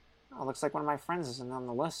 Oh, looks like one of my friends is on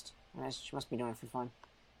the list. She must be doing it for fun.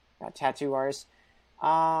 Got tattoo artists.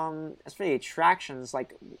 As for the attractions,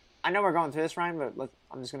 like, I know we're going through this, Ryan, but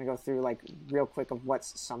I'm just gonna go through like real quick of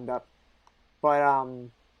what's summed up. But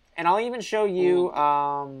and I'll even show you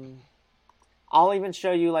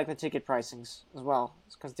like the ticket pricings as well,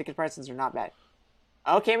 because ticket pricings are not bad.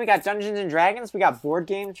 Okay, we got Dungeons and Dragons. We got board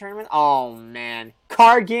game tournament. Oh man,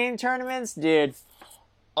 card game tournaments, dude.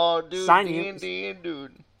 Oh, dude, D&D,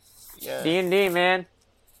 dude. Yeah. D&D, man.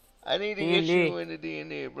 I need to D&D. get you into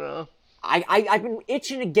D&D, bro. I've been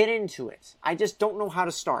itching to get into it. I just don't know how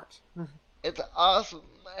to start. It's awesome,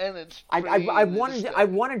 and it's I want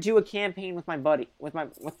pretty to do a campaign with my buddy, with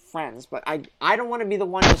friends, but I don't want to be the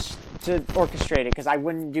one to orchestrate it because I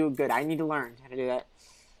wouldn't do it good. I need to learn how to do that.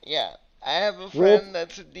 Yeah, I have a friend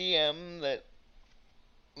that's a DM that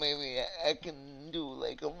maybe I can do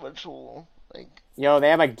like a virtual like. Yo, they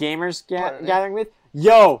have a gamers Party. gathering with.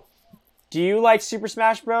 Yo, do you like Super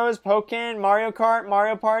Smash Bros, Pokken, Mario Kart,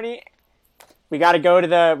 Mario Party? We gotta go to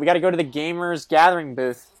the gamers gathering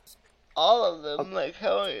booth. All of them, like,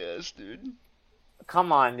 hell yes, dude.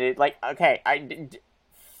 Come on, dude. Like, okay,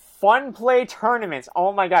 fun play tournaments.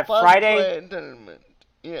 Oh my God, Fun Friday. play tournament.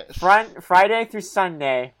 Yes. Friday through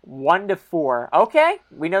Sunday, 1 to 4. Okay,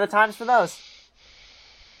 we know the times for those.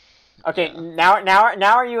 Okay, Yeah.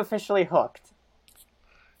 now are you officially hooked?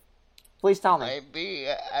 Please tell me.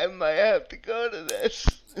 I might have to go to this.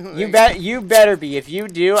 You better be. If you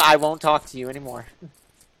do, I won't talk to you anymore.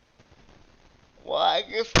 Well, I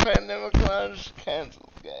guess Pandemic Lounge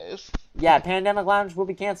canceled, guys. Yeah, Pandemic Lounge will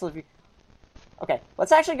be canceled if you... Okay,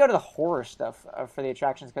 let's actually go to the horror stuff for the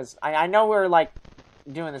attractions, because I know we're, like,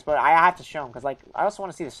 doing this, but I have to show them, because, like, I also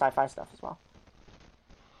want to see the sci-fi stuff as well.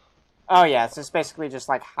 Oh, yeah, so it's basically just,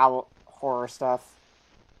 like, how horror stuff.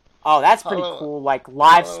 Oh, that's pretty cool, like,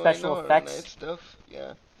 live special effects. Stuff.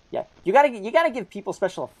 Yeah. Yeah, you gotta give people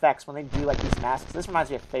special effects when they do, like, these masks. This reminds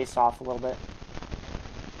me of Face Off a little bit.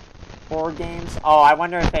 Horror games. Oh, I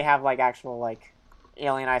wonder if they have, like, actual, like,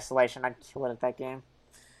 Alien Isolation. I'd kill it at that game.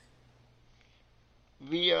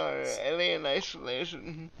 VR, Alien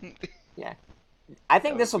Isolation. Yeah. I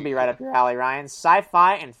think this will be right up your alley, Ryan.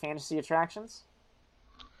 Sci-fi and fantasy attractions?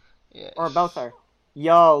 Yes. Or both are.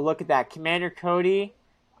 Yo, look at that. Commander Cody.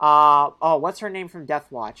 What's her name from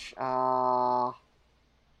Death Watch?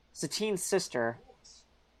 Satine's sister.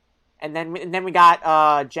 And then we got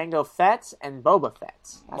Jango Fett and Boba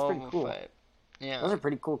Fett. That's pretty cool. Fett. Yeah. Those are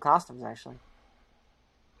pretty cool costumes, actually.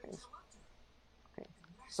 Okay.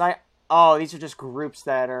 So these are just groups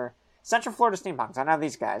that are Central Florida Steampunks. I know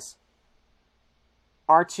these guys.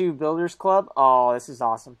 R2 Builders Club. Oh, this is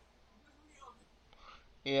awesome.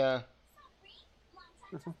 Yeah.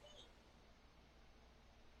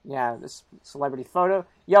 Yeah, this celebrity photo.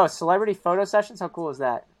 Yo, celebrity photo sessions. How cool is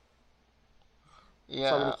that?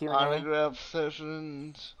 Yeah. Q&A. Autograph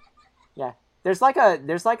sessions. Yeah. There's like a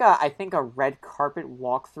I think a red carpet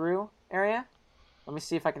walkthrough area. Let me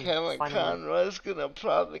see if I can find Comic-Con was gonna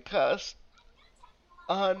probably cost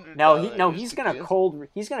 $100. No, he's to gonna get-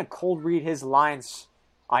 cold read his lines.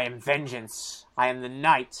 I am vengeance. I am the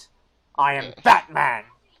knight. I am Batman.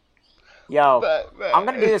 Yo, Batman. I'm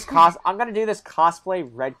gonna do this cosplay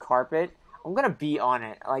red carpet. I'm gonna be on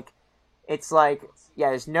it. Like, it's like, yeah,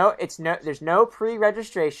 there's no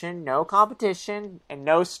pre-registration, no competition, and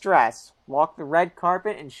no stress. Walk the red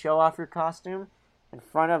carpet and show off your costume in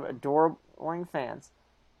front of adoring fans.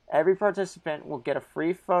 Every participant will get a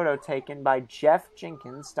free photo taken by Jeff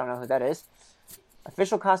Jenkins. Don't know who that is.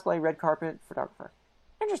 Official cosplay red carpet photographer.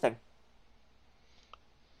 Interesting.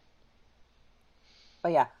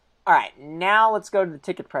 But yeah. Alright, now let's go to the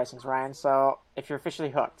ticket pricings, Ryan. So, if you're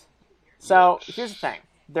officially hooked. So, here's the thing.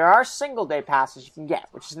 There are single day passes you can get,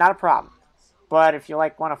 which is not a problem. But if you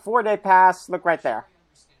want a 4-day pass, look right there.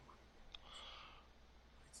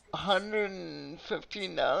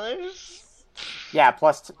 $115? Yeah,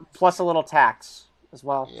 plus a little tax as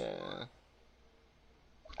well. Yeah.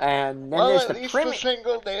 And then Well, there's at the least premium. the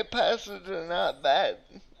single day passes are not bad,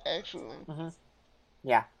 actually.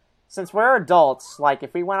 Yeah. Since we're adults, like,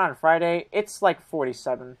 if we went on Friday, it's like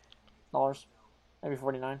 $47. Maybe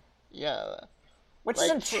 $49. Yeah. Which Like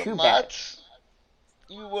isn't for too bad. Mott's,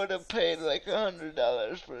 you would have paid like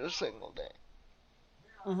 $100 for a single day.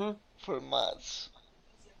 Mm-hmm. For Mott's.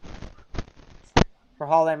 For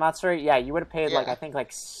Holiday Matsuri, yeah, you would have paid, Yeah. I think,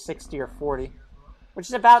 60 or 40. Which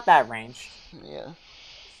is about that range. Yeah.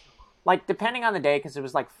 Like, depending on the day, because it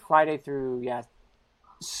was, Friday through,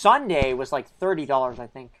 Sunday was, $30, I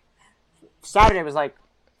think. Saturday was,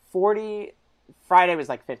 40. Friday was,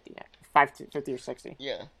 50. 50 or 60.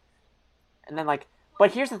 Yeah. And then,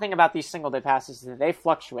 but here's the thing about these single day passes, is that they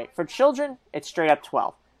fluctuate. For children, it's straight up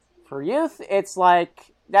 12. For youth, it's,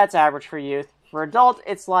 that's average for youth. For adult,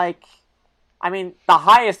 it's, the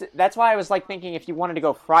highest, that's why I was, thinking if you wanted to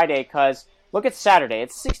go Friday, because look at Saturday,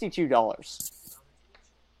 it's $62.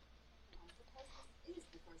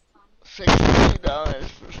 $62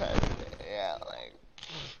 for Saturday. Yeah,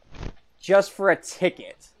 Just for a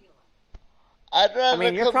ticket. I'd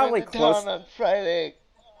rather you're come probably into close. town on Friday,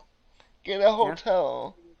 get a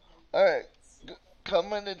hotel. Alright,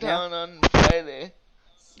 come into town on Friday,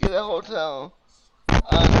 get a hotel,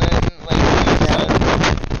 and then,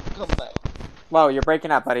 come back. Whoa, you're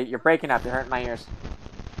breaking up, buddy. You're breaking up. You're hurting my ears.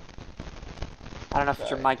 I don't know if it's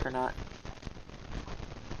your Sorry. mic or not.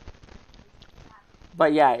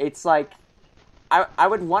 But yeah, it's I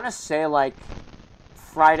would want to say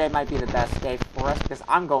Friday might be the best day for us because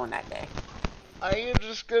I'm going that day. Are you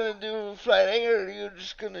just gonna do Friday, or are you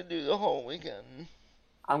just gonna do the whole weekend?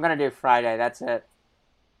 I'm gonna do Friday. That's it.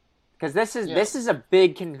 Because this is a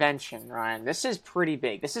big convention, Ryan. This is pretty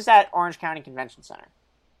big. This is at Orange County Convention Center.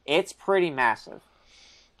 It's pretty massive.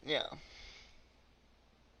 Yeah.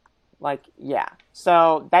 Yeah.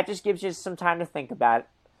 So that just gives you some time to think about it.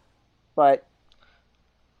 But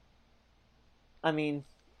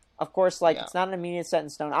of course, it's not an immediate set in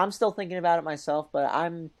stone. I'm still thinking about it myself, but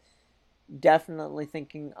I'm definitely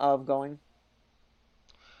thinking of going.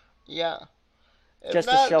 Yeah. If Just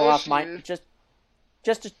to not show this off my year-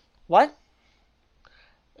 just to what?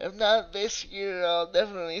 If not this year, I'll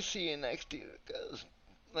definitely see you next year, because,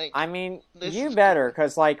 this You is better,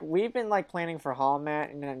 because we've been planning for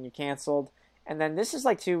Hallmat, and then you canceled, and then this is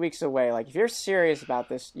 2 weeks away. If you're serious about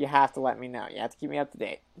this, you have to let me know. You have to keep me up to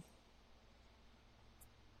date.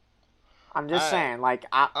 I'm just saying, I'm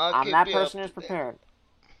keep that you person up who's to date. prepared.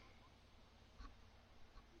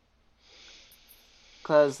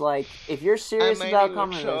 Because, if you're I serious might about even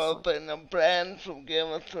coming to show this, up in a brand from Game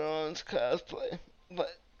of Thrones cosplay,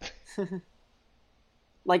 but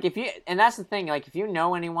if you, and that's the thing, if you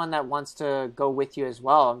know anyone that wants to go with you as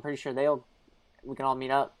well, I'm pretty sure we can all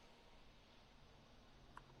meet up.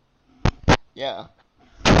 yeah.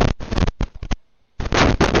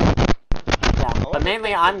 Yeah, but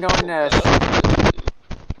mainly I'm going to.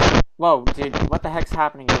 Whoa, dude, what the heck's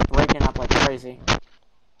happening? You're breaking up like crazy.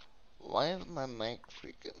 Why is my mic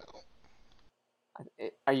freaking out?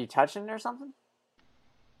 Are you touching it or something?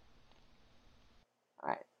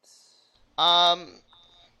 Alright.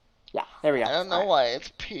 Yeah, there we go. I don't know Alright. why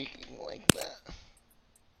it's peaking like that.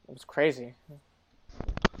 It was crazy.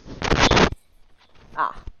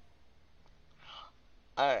 Ah.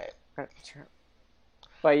 Alright.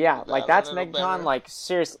 But yeah, That that's a little MegaCon, better?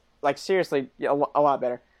 seriously, a lot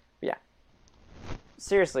better. But yeah.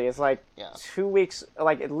 Seriously, it's Yeah. 2 weeks,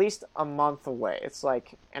 at least a month away. It's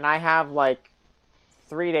and I have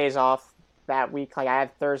 3 days off that week. I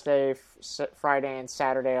have Thursday, Friday, and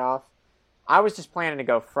Saturday off. I was just planning to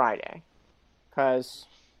go Friday. Because,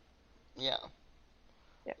 Yeah.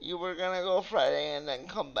 you were gonna go Friday and then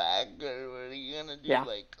come back, or were you gonna do Yeah.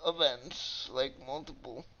 like events, like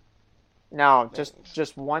multiple No, things?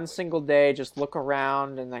 just one single day, just look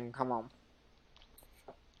around and then come home.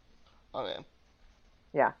 Okay.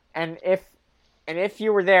 Yeah, and if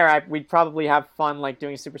you were there, we'd probably have fun like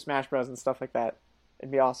doing Super Smash Bros. And stuff like that.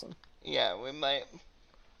 It'd be awesome. Yeah, we might.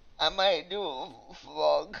 I might do a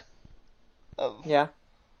vlog of Yeah,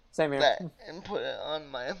 same here. that and put it on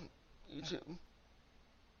my YouTube.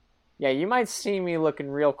 Yeah, you might see me looking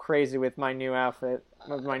real crazy with my new outfit,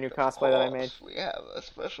 with my new cosplay that I made. We have a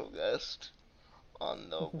special guest on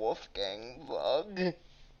the Wolfgang vlog,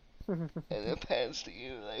 and it pans to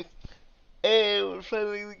you like, "Hey, we're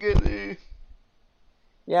finally together."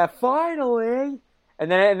 Yeah, finally. And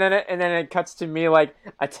then it cuts to me like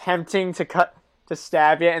attempting to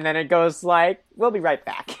stab you, and then it goes like, "We'll be right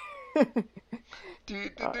back."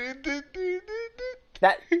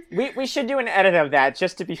 That we should do an edit of that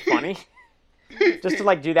just to be funny. Just to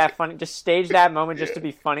like do that funny, just stage that moment just to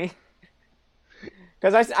be funny.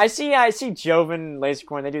 Because I see Joven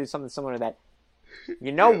Lasercorn, they do something similar to that.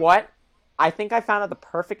 You know what? I think I found out the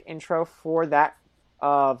perfect intro for that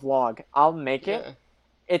vlog. I'll make it. Yeah.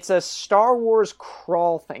 It's a Star Wars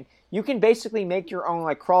crawl thing. You can basically make your own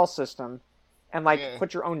like crawl system and like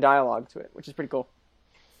put your own dialogue to it, which is pretty cool.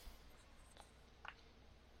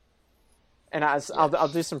 And I'll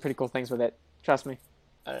do some pretty cool things with it. Trust me.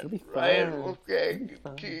 And be Ryan fun. Wolfgang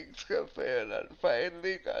and King's Cafe and I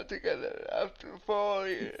finally got together after 4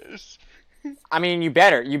 years. I mean, you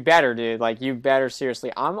better, dude. Like, you better,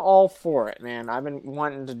 seriously. I'm all for it, man. I've been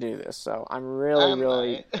wanting to do this, so I'm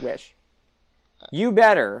really wish. You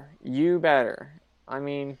better. I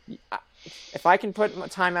mean, if I can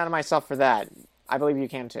put time out of myself for that, I believe you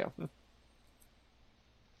can too.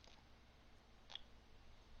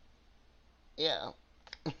 Yeah.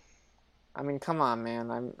 I mean, come on,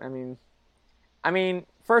 man. I mean,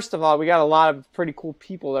 first of all, we got a lot of pretty cool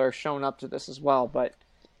people that are showing up to this as well,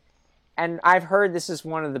 and I've heard this is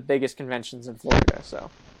one of the biggest conventions in Florida, so.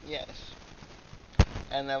 Yes.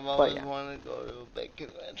 And I've always wanted to go to a big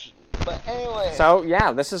convention. But anyway. So,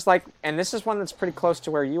 yeah, this is one that's pretty close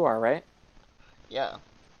to where you are, right? Yeah.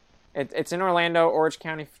 It's in Orlando, Orange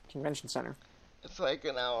County Convention Center. It's like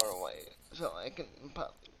an hour away, so I can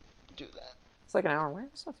probably do that. It's like an hour away?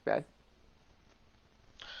 That's not too bad.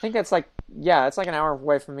 I think it's like an hour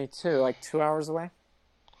away from me too, like 2 hours away.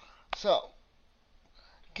 So,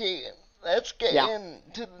 Keegan, let's get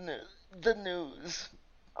into the news.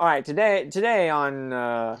 All right, today on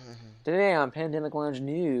Pandemic Lounge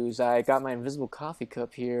News, I got my invisible coffee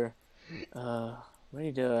cup here,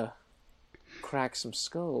 ready to crack some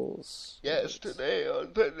skulls. Yes, today on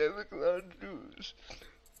Pandemic Lounge News,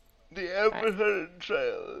 the Amber Heard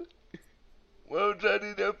trial. Will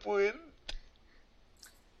Johnny Depp win?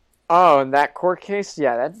 Oh, and that court case?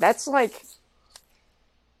 Yeah, that's like...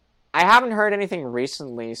 I haven't heard anything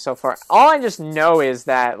recently so far. All I just know is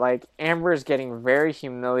that, like, Amber is getting very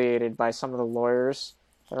humiliated by some of the lawyers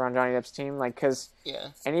that are on Johnny Depp's team, like,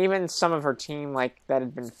 and even some of her team, like, that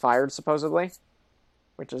had been fired, supposedly,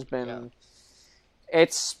 which has been...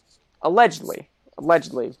 It's allegedly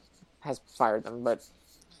has fired them, but...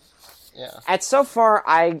 Yeah. At so far,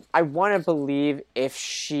 I want to believe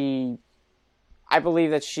I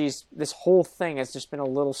believe that this whole thing has just been a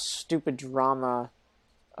little stupid drama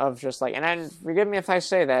of just like, and forgive me if I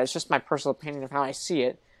say that, it's just my personal opinion of how I see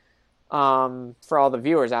it, for all the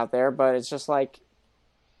viewers out there, but it's just like,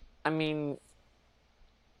 I mean,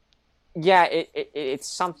 yeah,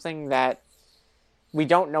 it's something that we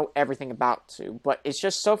don't know everything about too, but it's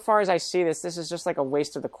just, so far as I see this is just like a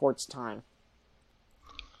waste of the court's time.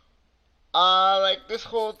 Like this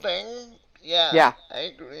whole thing? Yeah. Yeah. I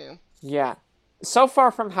agree. Yeah. So far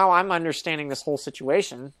from how I'm understanding this whole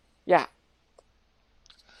situation, yeah.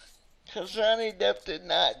 Because Johnny Depp did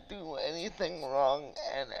not do anything wrong,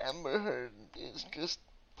 and Amber Heard is just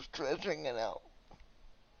stretching it out.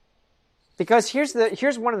 Because here's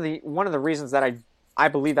one of the reasons that I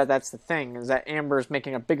believe that that's the thing, is that Amber is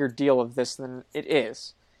making a bigger deal of this than it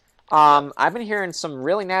is. I've been hearing some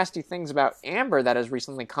really nasty things about Amber that has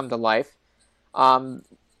recently come to life.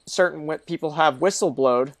 Certain people have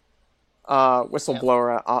whistleblower,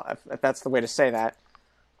 if that's the way to say that.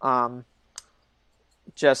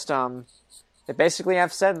 They basically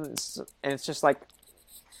have said, and it's just like,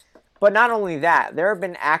 but not only that, there have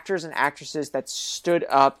been actors and actresses that stood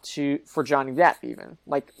up for Johnny Depp, even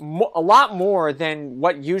like a lot more than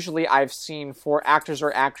what usually I've seen for actors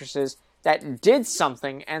or actresses that did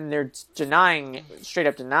something and they're straight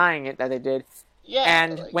up denying it that they did. Yeah.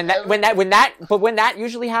 And like when that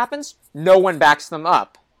usually happens, no one backs them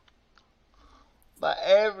up. But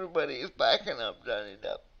everybody is backing up Johnny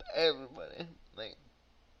Depp. Everybody. Like,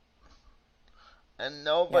 and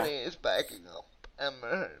nobody is backing up Amber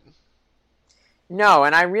Heard. No,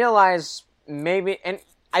 and I realize maybe, and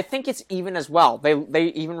I think it's even as well. They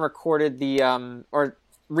even recorded the or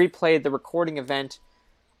replayed the recording event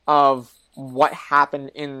of what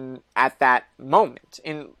happened at that moment.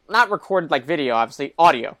 Not recorded like video, obviously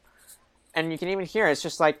audio, and you can even hear it. It's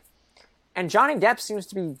just like, and Johnny Depp seems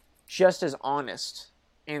to be just as honest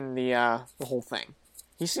in the whole thing.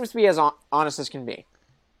 He seems to be as honest as can be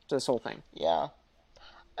to this whole thing. Yeah.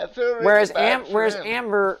 I feel really whereas bad for him.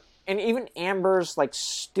 Amber, and even Amber's like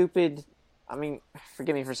stupid, I mean,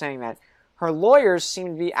 forgive me for saying that, her lawyers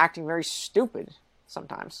seem to be acting very stupid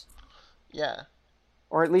sometimes. Yeah.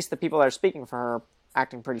 Or at least the people that are speaking for her are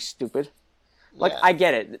acting pretty stupid. Like, Yeah. I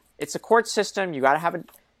get it. It's a court system. You gotta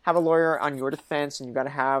have a lawyer on your defense, and you gotta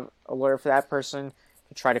have a lawyer for that person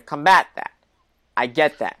to try to combat that. I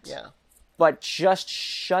get that. Yeah. But just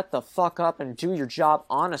shut the fuck up and do your job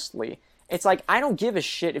honestly. It's like, I don't give a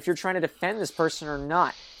shit if you're trying to defend this person or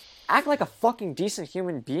not. Act like a fucking decent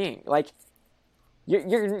human being. Like,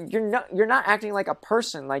 you're not acting like a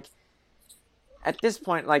person. Like, at this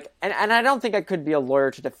point, like, and I don't think I could be a lawyer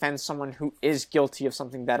to defend someone who is guilty of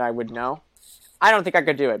something that I would know. I don't think I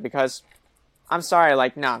could do it because, I'm sorry,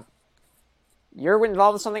 like, no. You're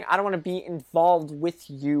involved with something, I don't want to be involved with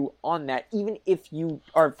you on that, even if you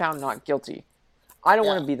are found not guilty. I don't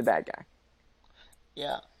want to be the bad guy.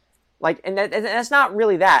 Yeah. Like, and that's not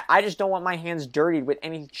really that. I just don't want my hands dirtied with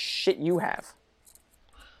any shit you have.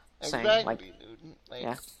 Exactly, dude. Like,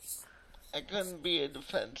 yeah. I couldn't be a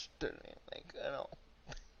defense attorney. Like, I don't.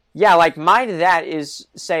 Yeah, like, my to that is,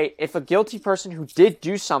 say, if a guilty person who did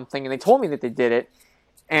do something, and they told me that they did it,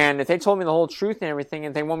 and if they told me the whole truth and everything,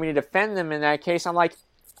 and they want me to defend them in that case, I'm like,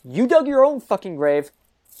 you dug your own fucking grave,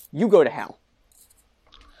 you go to hell.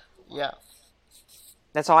 Yeah.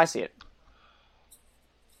 That's how I see it.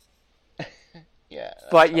 Yeah.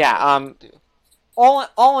 But yeah,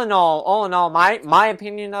 all in all, my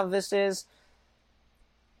opinion of this is,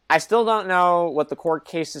 I still don't know what the court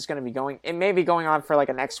case is going to be going. It may be going on for like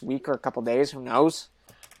a next week or a couple days, who knows?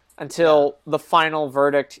 Until the final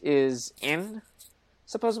verdict is in,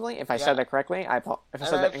 supposedly. If I said that correctly, if I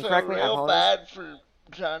said that incorrectly, I apologize. I feel real bad for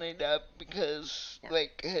Johnny Depp because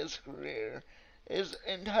like his career is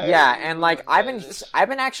entirely. Yeah, and like I've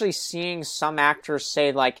been actually seeing some actors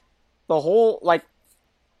say like the whole like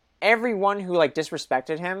everyone who like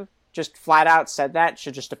disrespected him just flat out said that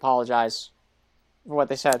should just apologize for what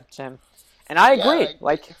they said to him, and I agree.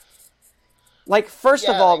 Like first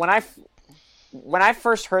of all, when I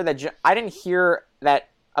first heard that, I didn't hear that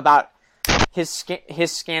about his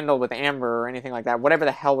scandal with Amber or anything like that. Whatever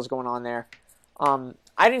the hell was going on there,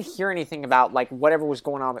 I didn't hear anything about like whatever was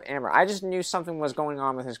going on with Amber. I just knew something was going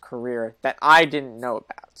on with his career that I didn't know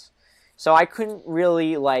about, so I couldn't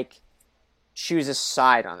really like choose a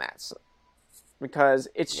side on that because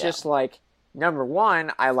it's just like. Number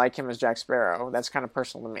one, I like him as Jack Sparrow. That's kind of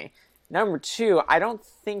personal to me. Number two, I don't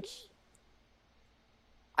think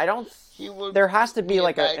there has to be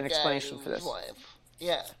like an explanation for this. Wife.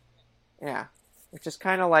 Yeah. Yeah. Which is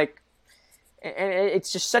kind of like, and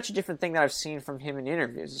it's just such a different thing that I've seen from him in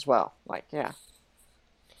interviews as well. Like, yeah.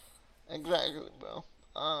 Exactly, bro.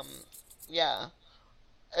 Yeah.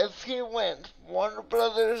 If he wins, Warner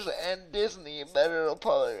Brothers and Disney better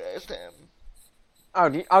apologize to him.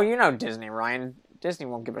 Oh, you know Disney, Ryan. Disney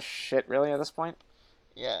won't give a shit, really, at this point.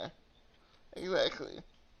 Yeah, exactly.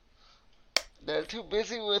 They're too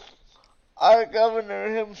busy with our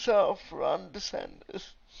governor himself, Ron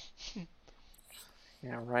DeSantis.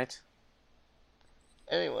 Yeah, right.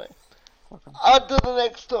 Anyway, on to the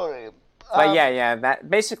next story. But yeah, that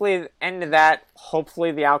basically the end of that.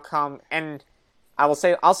 Hopefully, the outcome, and I'll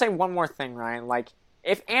say one more thing, Ryan. Like,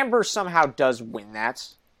 if Amber somehow does win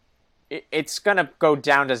that. It's going to go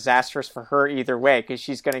down disastrous for her either way because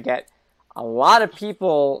she's going to get a lot of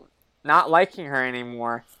people not liking her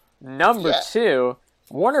anymore. Number two,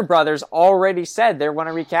 Warner Brothers already said they want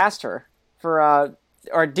to recast her for,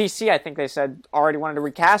 or DC, I think they said already wanted to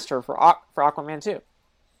recast her for Aquaman 2.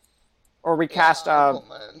 Or recast,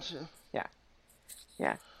 Aquaman 2.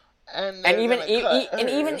 Yeah. And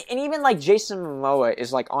even like Jason Momoa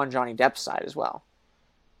is like on Johnny Depp's side as well.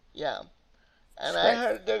 Yeah. And I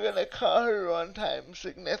heard they're gonna cut her runtime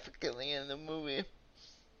significantly in the movie.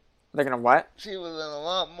 They're gonna what? She was in a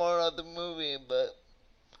lot more of the movie, but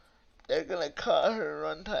they're gonna cut her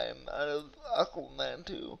runtime out of Aquaman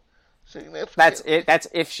 2 significantly. That's it. That's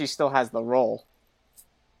if she still has the role.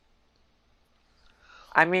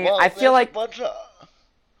 I mean, I feel like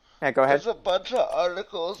Yeah, go ahead. There's a bunch of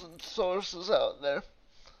articles and sources out there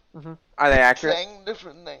Are they accurate? saying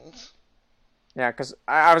different things. Yeah, because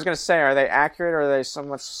I was going to say, are they accurate or are they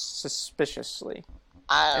somewhat suspiciously?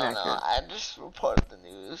 I don't Inaccurate. know. I just report the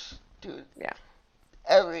news, dude. Yeah.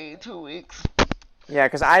 Every 2 weeks. Yeah,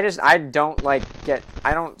 because I don't I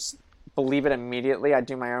don't believe it immediately. I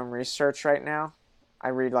do my own research right now. I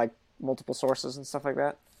read like multiple sources and stuff like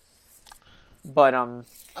that. But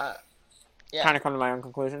Yeah. kind of come to my own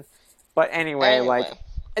conclusion. But anyway, like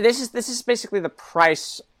this is basically the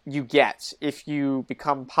price you get if you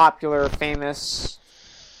become popular, famous,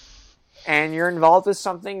 and you're involved with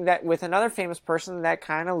something that with another famous person that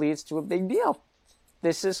kind of leads to a big deal.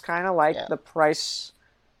 This is kind of like the price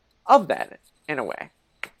of that in a way.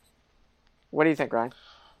 What do you think, Ryan?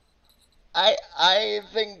 I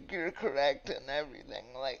think you're correct in everything.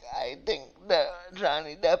 Like, I think that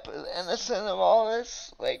Johnny Depp is innocent of all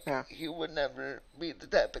this. Like, he would never be the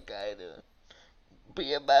type of guy to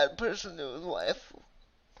be a bad person to his wife.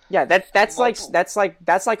 Yeah, that's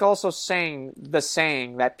like also saying the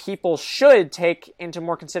saying that people should take into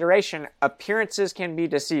more consideration appearances can be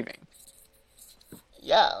deceiving.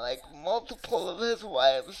 Yeah, like multiple of his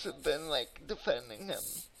wives have been like defending him.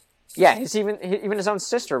 Yeah, even his own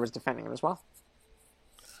sister was defending him as well.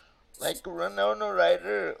 Like Winona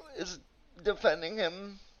Ryder is defending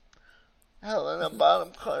him. Helena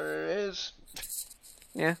Bonham Carter is.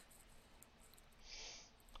 Yeah.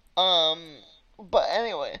 But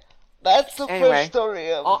anyway, that's the first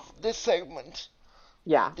story of this segment.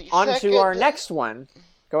 Yeah. The On to second- our next one.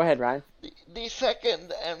 Go ahead, Ryan. The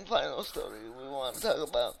second and final story we want to talk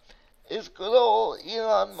about is good old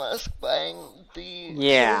Elon Musk buying the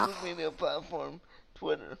social media platform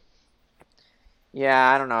Twitter. Yeah,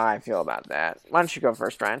 I don't know how I feel about that. Why don't you go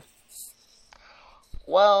first, Ryan?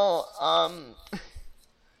 Well,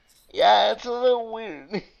 yeah, it's a little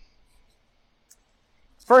weird.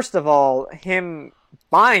 First of all, him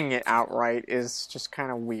buying it outright is just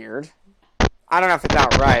kind of weird. I don't know if it's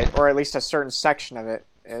outright, or at least a certain section of it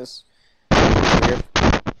is weird.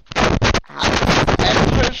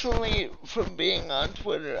 And personally, from being on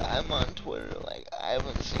Twitter, I'm on Twitter. Like, I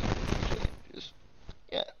haven't seen any changes.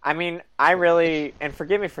 Yeah. I mean, I really, and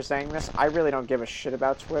forgive me for saying this, I really don't give a shit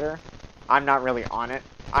about Twitter. I'm not really on it.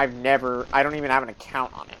 I don't even have an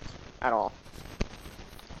account on it at all.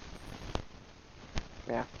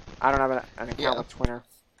 Yeah, I don't have an account with Twitter.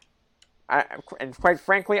 And quite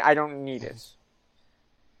frankly, I don't need it.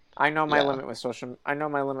 I know my limit with social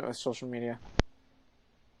media.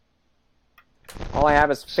 All I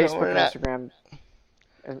have is Facebook and Instagram.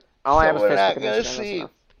 And all I have is we're Facebook not and gonna Instagram. see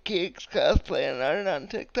Geeks cosplaying art on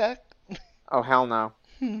TikTok? Oh, hell no.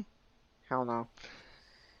 Hell no.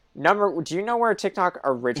 Do you know where TikTok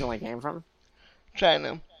originally came from?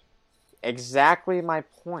 China. Exactly my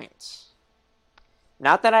point.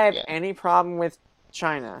 Not that I have any problem with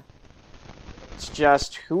China. It's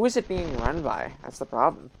just, who is it being run by? That's the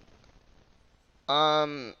problem.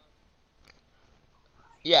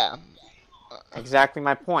 Yeah. Exactly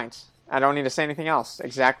my point. I don't need to say anything else.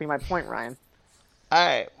 Exactly my point, Ryan.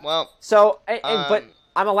 Alright, well. So, but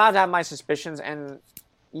I'm allowed to have my suspicions, and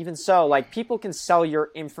even so, like, people can sell your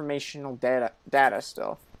informational data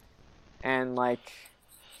still. And, like,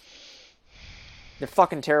 they're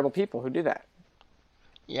fucking terrible people who do that.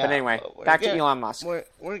 Yeah, but anyway, back to Elon Musk.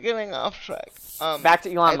 We're getting off track. Back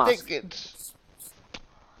to Elon Musk.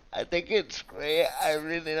 I think it's great. I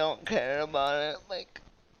really don't care about it. Like,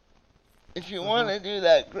 if you want to do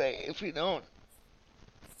that, great. If you don't,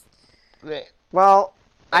 great. Well,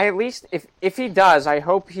 I at least, if he does, I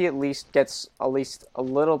hope he at least gets a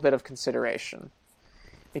little bit of consideration.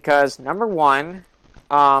 Because, number one,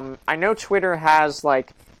 I know Twitter has,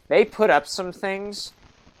 like, they put up some things.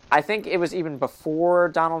 I think it was even before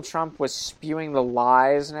Donald Trump was spewing the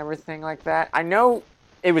lies and everything like that. I know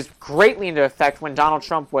it was greatly into effect when Donald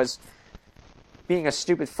Trump was being a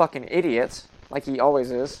stupid fucking idiot, like he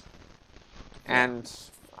always is. And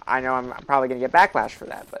I know I'm probably going to get backlash for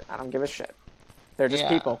that, but I don't give a shit. They're just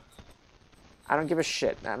people. I don't give a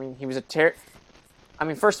shit. I mean, he was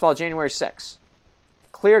first of all, January 6th.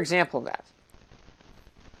 Clear example of that.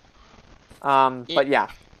 But yeah.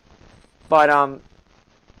 But,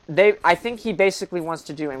 I think he basically wants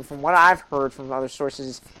to do, and from what I've heard from other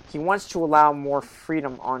sources, he wants to allow more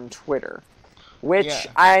freedom on Twitter. Which,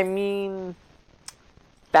 I mean,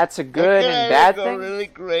 that's a good and bad thing. Really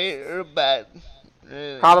great or bad?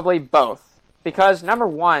 Really. Probably both. Because, number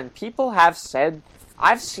one, people have said,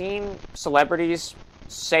 I've seen celebrities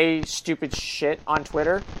say stupid shit on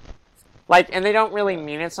Twitter. Like, and they don't really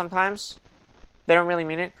mean it sometimes. They don't really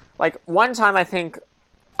mean it. Like, one time I think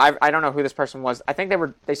I don't know who this person was. I think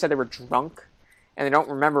they said they were drunk, and they don't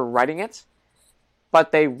remember writing it,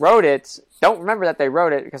 but they wrote it. Don't remember that they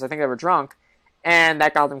wrote it because I think they were drunk, and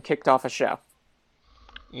that got them kicked off a show.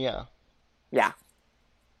 Yeah. Yeah.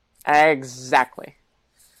 Exactly.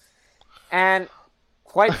 And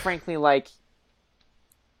quite frankly, like,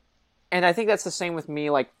 and I think that's the same with me,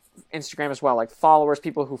 like, Instagram as well, like followers,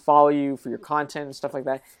 people who follow you for your content and stuff like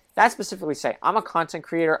that. That specifically say, I'm a content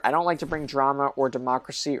creator. I don't like to bring drama or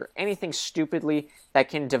democracy or anything stupidly that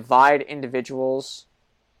can divide individuals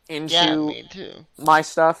into me too. my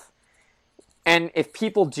stuff. And if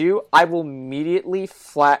people do, I will immediately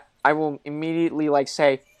like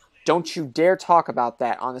say, don't you dare talk about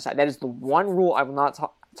that on the side. That is the one rule I will not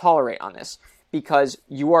tolerate on this, because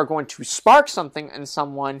you are going to spark something in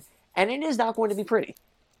someone, and it is not going to be pretty.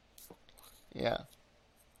 Yeah.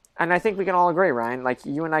 And I think we can all agree, Ryan. Like,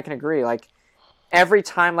 you and I can agree. Like, every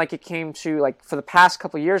time, like, it came to, like, for the past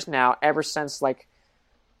couple of years now, ever since, like,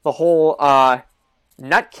 the whole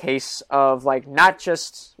nutcase of, like, not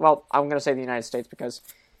just, well, I'm going to say the United States, because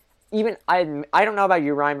even, I don't know about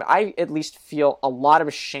you, Ryan, but I at least feel a lot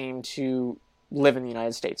of shame to live in the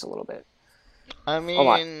United States a little bit. I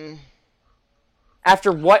mean,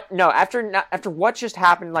 after what just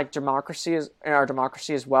happened, like, in our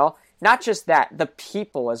democracy as well. Not just that, the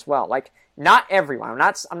people as well. Like, not everyone.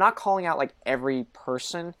 I'm not calling out, like, every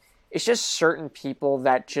person. It's just certain people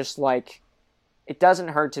that just, like, it doesn't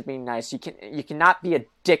hurt to be nice. You cannot be a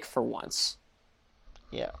dick for once.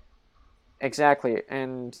 Yeah. Exactly.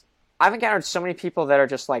 And I've encountered so many people that are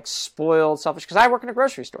just, like, spoiled, selfish, because I work in a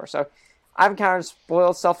grocery store, so I've encountered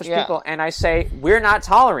spoiled, selfish people, and I say, we're not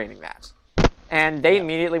tolerating that. And they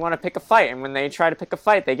immediately want to pick a fight, and when they try to pick a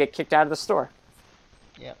fight, they get kicked out of the store.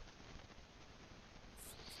 Yeah.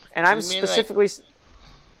 And I'm specifically...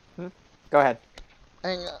 Like... Go ahead.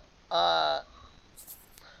 Hang on.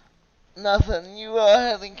 Nothing. You go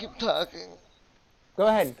ahead and keep talking. Go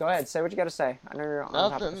ahead. Say what you got to say. I know you're on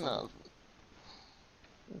top of Nothing.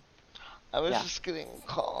 I was just getting a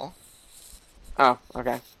call. Oh,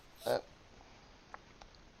 okay.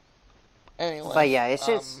 Anyway. But yeah, it's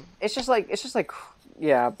just like,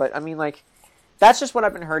 yeah, but I mean, like, that's just what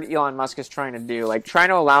I've been heard Elon Musk is trying to do, like, trying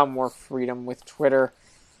to allow more freedom with Twitter.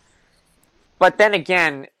 But then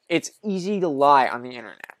again, it's easy to lie on the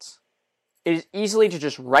internet. It is easily to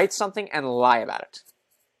just write something and lie about it.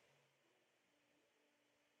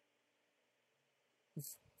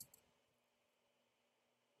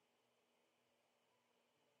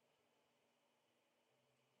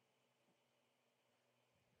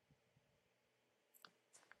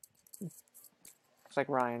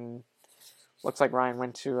 Looks like Ryan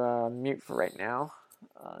went to mute for right now.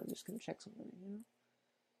 Just gonna check something right now.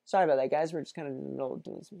 Sorry about that, guys. We're just kind of in the middle of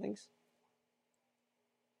doing some things.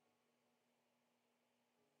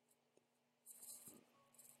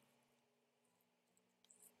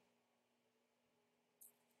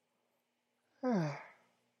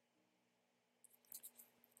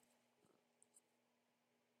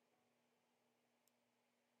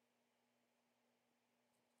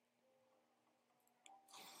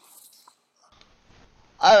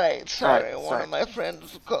 Alright, sorry. One of my friends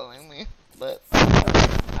was calling me, but...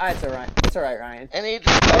 It's alright. It's alright, Ryan. And he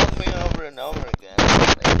just called me over and over again.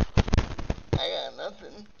 Like, I got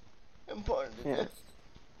nothing important to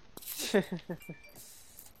do.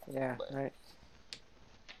 Yeah, right.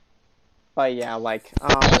 But yeah, like,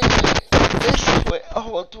 Anyway, this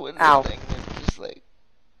whole Twitter thing is just like...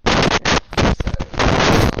 I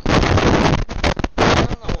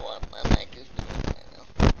don't know what my mic is doing right now.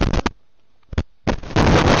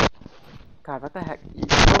 God, what the heck? You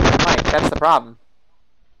moved your mic. That's the problem.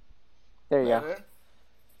 There you go.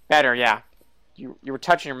 Better, yeah. You were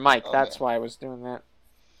touching your mic. Okay. That's why I was doing that.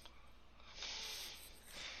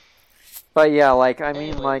 But yeah, like, I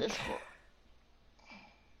mean, like...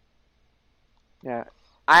 Yeah.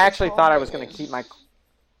 I actually thought I was going to keep my...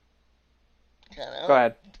 Go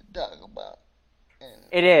ahead. To talk about.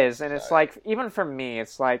 It is, and it's like, even for me,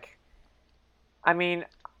 it's like... I mean,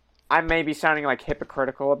 I may be sounding, like,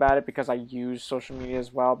 hypocritical about it because I use social media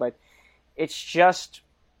as well, but it's just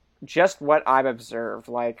what I've observed,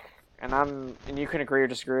 like, and you can agree or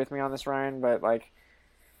disagree with me on this, Ryan, but, like,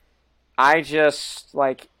 I just,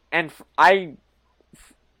 like, and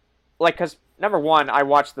because, number one, I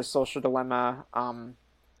watched the Social Dilemma,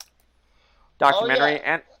 documentary,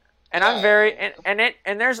 and I'm very,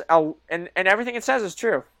 and there's and everything it says is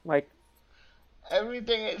true, like,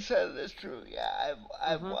 everything it says is true, yeah,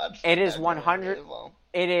 I've watched it. Is 100,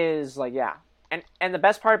 it is, like, yeah. And the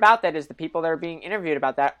best part about that is the people that are being interviewed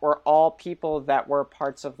about that were all people that were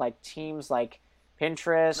parts of, like, teams like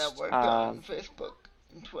Pinterest. That worked on Facebook.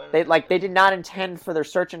 They did not intend for their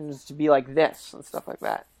search engines to be like this and stuff like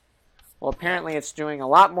that. Well, apparently it's doing a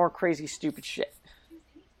lot more crazy, stupid shit.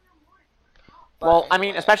 Well, I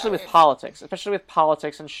mean, especially with politics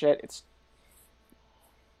and shit, it's...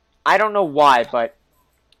 I don't know why, but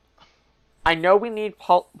I know we need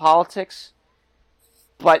politics,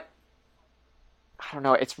 but I don't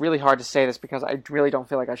know, it's really hard to say this because I really don't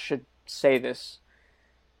feel like I should say this.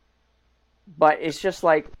 But it's just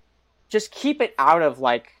like, just keep it out of,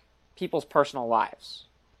 like, people's personal lives.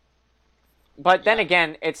 But then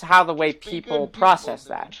again, it's how the way people process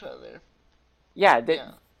that. Yeah,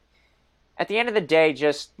 at the end of the day,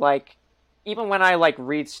 just, like, even when I, like,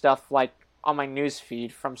 read stuff, like, on my news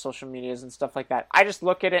feed from social medias and stuff like that, I just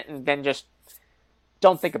look at it and then just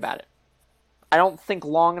don't think about it. I don't think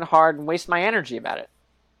long and hard and waste my energy about it.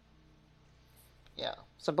 Yeah.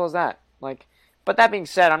 Simple as that. Like, but that being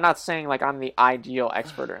said, I'm not saying, like, I'm the ideal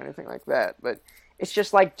expert or anything like that, but it's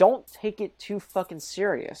just, like, don't take it too fucking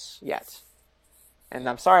serious yet. And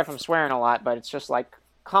I'm sorry if I'm swearing a lot, but it's just, like,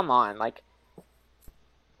 come on, like...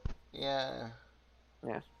 Yeah.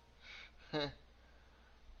 Yeah.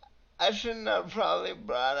 I shouldn't have probably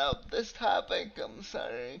brought up this topic. I'm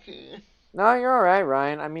sorry, Keith. No, you're alright,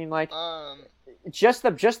 Ryan. I mean, like, just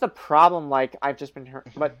the problem, like, I've just been heard.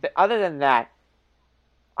 But other than that,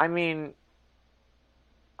 I mean,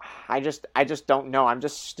 I just don't know. I'm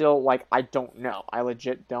just still, like, I don't know. I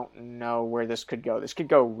legit don't know where this could go. This could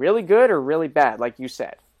go really good or really bad, like you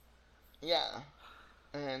said. Yeah.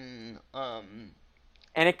 And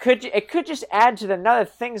it could just add to the other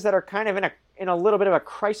things that are kind of in a little bit of a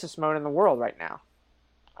crisis mode in the world right now.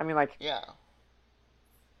 I mean, like... Yeah.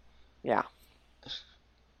 Yeah.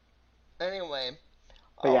 Anyway,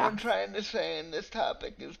 but all yeah. I'm trying to say in this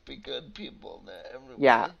topic is be good people to everyone.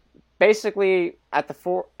 Yeah. Basically, at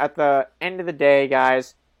the end of the day,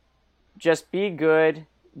 guys, just be good,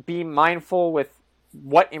 be mindful with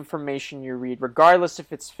what information you read, regardless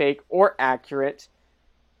if it's fake or accurate.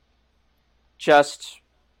 Just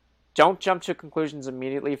don't jump to conclusions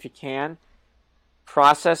immediately if you can.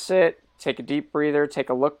 Process it, take a deep breather, take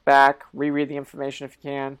a look back, reread the information if you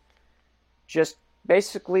can. Just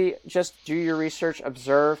basically just do your research,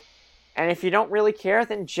 observe, and if you don't really care,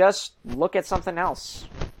 then just look at something else.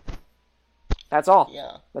 That's all.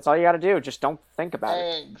 Yeah. That's all you got to do. Just don't think about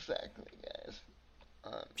it. Exactly, guys.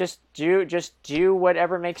 Just do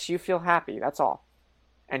whatever makes you feel happy. That's all.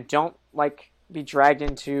 And don't, like, be dragged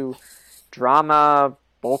into drama,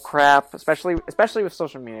 bullcrap, especially with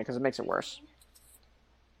social media, because it makes it worse.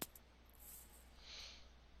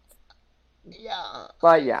 Yeah.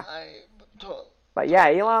 But yeah. Totally. But yeah,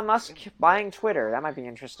 Elon Musk buying Twitter. That might be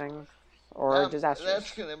interesting. Or disastrous.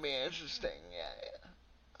 That's going to be interesting,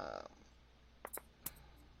 yeah.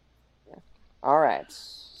 Alright.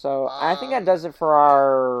 So, I think that does it for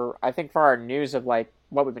our news of, like,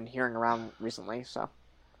 what we've been hearing around recently, so.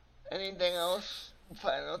 Anything else?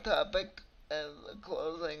 Final topic and the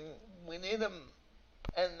closing. We need to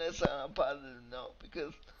end this on a positive note,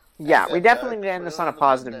 because... Yeah, we definitely need to end this on a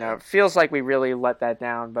positive note. Feels like we really let that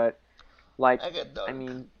down, but, like, I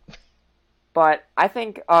mean... But I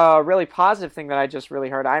think a really positive thing that I just really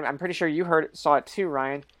heard, I'm pretty sure you saw it too,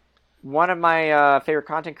 Ryan. One of my favorite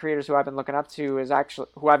content creators who I've been looking up to is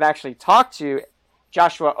who I've actually talked to,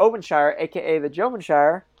 Joshua Obenshire, aka the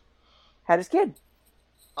Jovenshire, had his kid.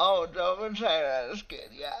 Oh, Jovenshire had his kid.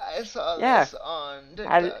 Yeah, I saw this on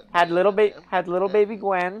TikTok. Had little baby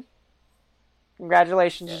Gwen.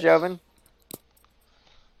 Congratulations, yes. Joven.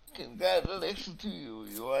 Congratulations to you.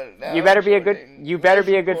 You better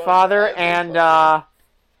be a good father, and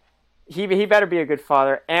he better be a good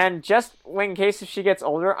father. And just in case if she gets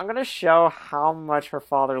older, I'm gonna show how much her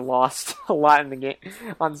father lost a lot in the game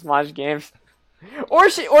on Smosh games, or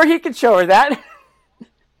he could show her that.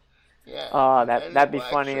 Yeah. Oh, that'd be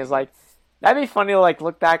funny. Is like that'd be funny to like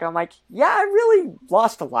look back. I'm like, yeah, I really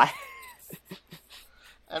lost a lot.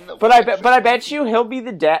 But I bet you he'll be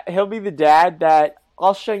the dad. He'll be the dad that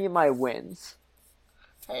I'll show you my wins.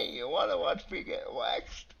 Hey, you want to watch me get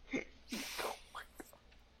waxed?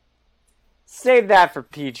 Save that for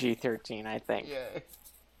PG-13, I think. Yeah.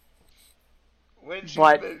 When she's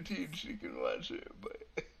 13, she can watch it,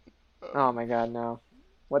 but... Oh my god, no.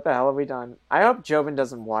 What the hell have we done? I hope Joven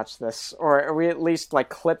doesn't watch this, or we at least, like,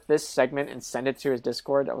 clip this segment and send it to his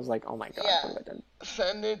Discord. I was like, oh my god, yeah. what have I done?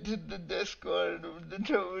 Send it to the Discord of the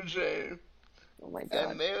Joven Show. Oh my god.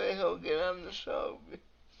 And maybe he'll get on the show.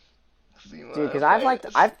 Dude, because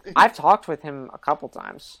I've talked with him a couple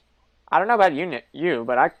times. I don't know about you,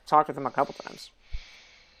 but I talked with him a couple times.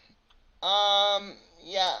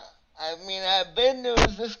 Yeah. I mean, I've been to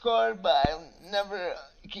his Discord, but I never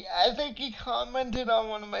I think he commented on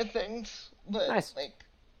one of my things, but Nice. like,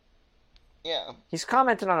 yeah, He's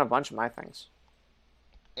commented on a bunch of my things.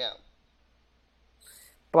 yeah,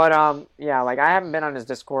 But yeah, like I haven't been on his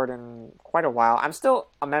Discord in quite a while. I'm still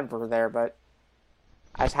a member there, but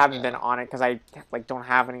I just haven't been on it because I like don't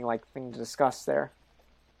have any like thing to discuss there.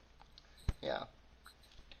 yeah.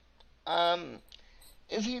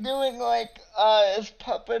 Is he doing like his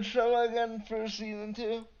puppet show again for season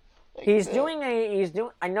 2? Like He's doing.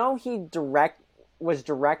 I know he was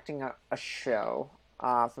directing a show,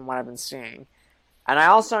 from what I've been seeing, and I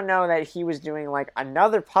also know that he was doing like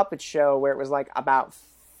another puppet show where it was like about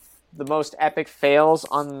the most epic fails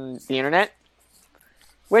on the internet.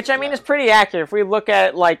 Which I mean is pretty accurate. If we look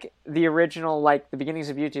at like the original, like the beginnings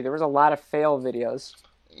of YouTube, there was a lot of fail videos.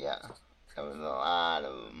 Yeah, there was a lot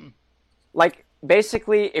of them. Like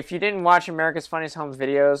basically, if you didn't watch America's Funniest Homes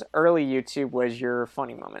videos, early YouTube was your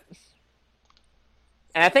funny moment.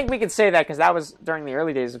 And I think we could say that because that was during the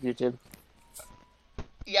early days of YouTube.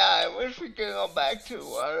 Yeah, I wish we could go back to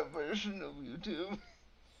our version of YouTube.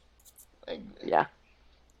 Like, Yeah.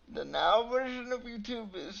 the now version of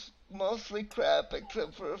YouTube is mostly crap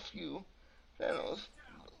except for a few channels,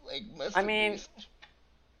 like Mr.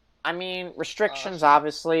 I mean, restrictions,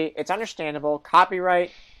 obviously. It's understandable.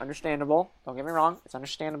 Copyright, understandable. Don't get me wrong. It's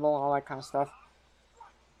understandable and all that kind of stuff.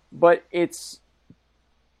 But it's...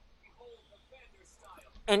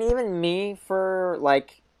 And even me, for,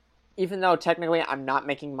 like... Even though technically I'm not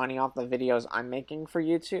making money off the videos I'm making for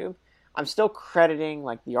YouTube, I'm still crediting,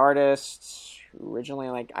 like, the artists who originally,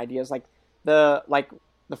 like, ideas. Like, the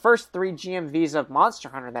first 3 GMVs of Monster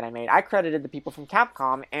Hunter that I made, I credited the people from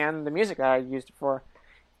Capcom and the music that I used it for.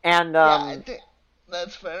 And yeah, I think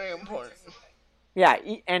that's very important. yeah,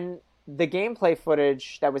 and the gameplay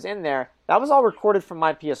footage that was in there, that was all recorded from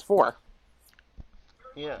my PS4.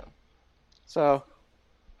 Yeah. So,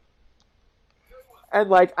 and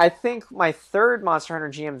like I think my third Monster Hunter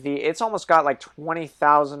GMV, it's almost got like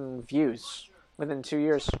 20,000 views within 2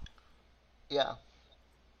 years, Yeah.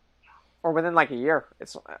 or within like a year.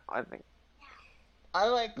 It's I think. I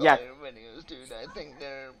like all Yeah. your videos, dude. I think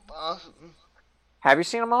they're awesome. Have you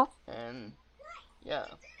seen them all? And yeah.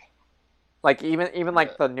 Like even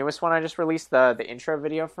like the newest one I just released, the intro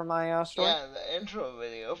video for my story. Yeah, the intro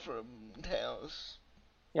video from Tales.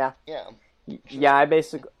 Yeah. Yeah. Yeah, I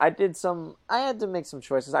had to make some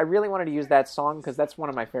choices. I really wanted to use that song because that's one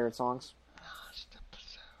of my favorite songs.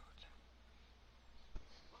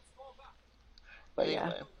 But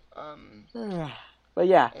yeah. Anyway, But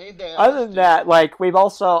yeah, anything other else, than that, like, we've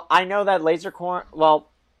also, I know that Lasercorn, well,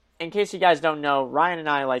 in case you guys don't know, Ryan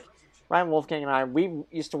Wolfgang and I, we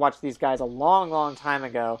used to watch these guys a long, long time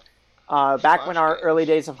ago, back when our early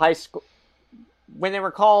days of high school, when they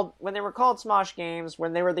were called Smosh Games,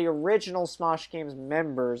 when they were the original Smosh Games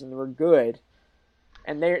members, and they were good,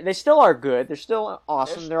 and they still are good, they're still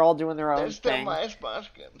awesome, they're all doing their own They're still thing. my Smosh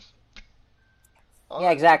Games. All Yeah,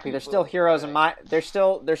 the exactly. They're people- still heroes in my. They're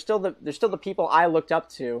still the people I looked up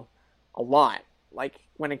to, a lot. Like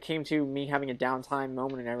when it came to me having a downtime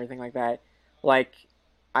moment and everything like that. Like,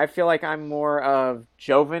 I feel like I'm more of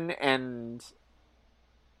Joven and.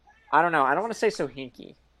 I don't know. I don't want to say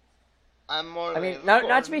Sohinki. I'm more. I mean,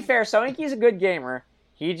 not to be fair, Sohinki's a good gamer.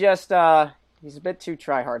 He just he's a bit too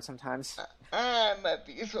tryhard sometimes. I might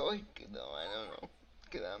be so though. I don't know.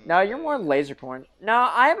 No, you're more Lasercorn. No,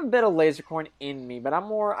 I have a bit of Lasercorn in me, but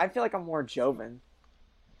I feel like I'm more Joven.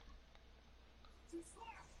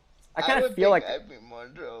 I kind of feel like. I'd be more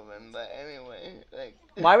Joven, but anyway, like.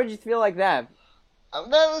 Why would you feel like that? I'm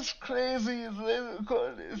not as crazy as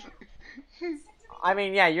Lasercorn is. I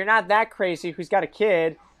mean, yeah, you're not that crazy who's got a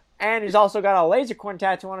kid, and who's also got a Lasercorn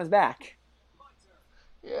tattoo on his back.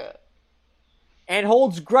 Yeah. And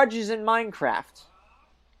holds grudges in Minecraft.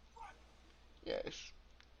 Yes.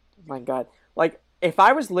 My God. Like, if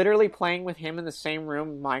I was literally playing with him in the same room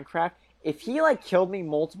in Minecraft, if he, like, killed me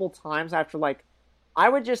multiple times after, like, I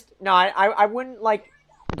would just... No, I wouldn't, like,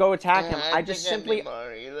 go attack him. I just simply...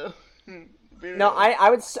 No, I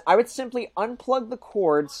would simply unplug the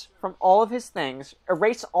cords from all of his things,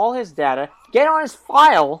 erase all his data, get on his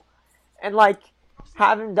file, and, like,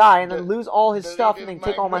 have him die, and then lose all his stuff, and then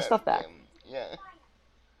take all my stuff back. Yeah.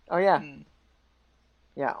 Oh, yeah.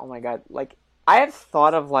 Yeah, oh my God. Like, I have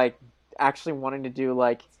thought of, like, actually wanting to do,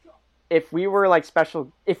 like, if we were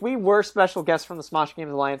special guests from the Smosh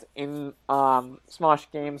Games Alliance in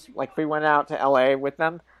Smosh Games, like, if we went out to LA with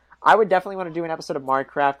them, I would definitely want to do an episode of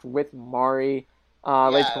Minecraft with Mari,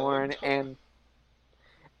 Lasercorn,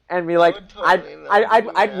 and be like,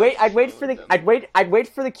 I'd wait for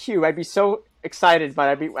the cue. I'd be so excited,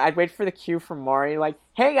 but I'd wait for the cue from Mari, like,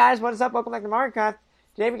 hey guys, what is up? Welcome back to Minecraft.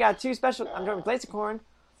 Today we got two special. I'm joined with Lasercorn,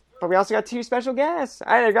 but we also got two special guests.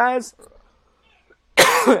 Hi there, guys.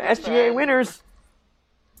 SGA winners.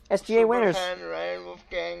 SGA winners. Superfan Ryan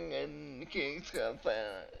Wolfgang and King Scott fan.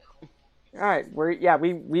 All right,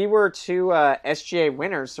 we were two SGA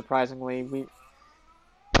winners. Surprisingly,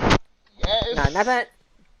 Yes. not that.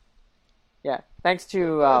 Yeah, thanks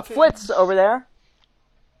to Flitz over there.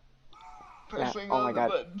 Pressing oh all my the God.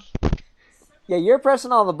 buttons. Yeah, you're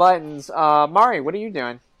pressing all the buttons. Mari, what are you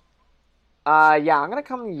doing? Yeah, I'm gonna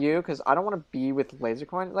come to you because I don't want to be with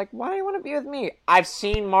Lasercoin. Like, why do you want to be with me? I've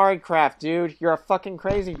seen Minecraft, dude. You're a fucking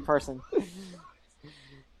crazy person.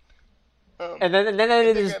 And then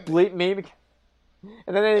they just bleep me.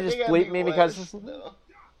 And then they just bleep me because.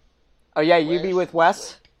 Oh yeah, you be with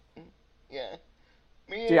Wes. Yeah.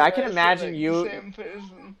 Dude, I can imagine you. Same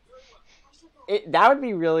person. That would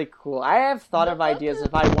be really cool. I have thought of ideas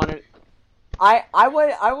if I wanted. I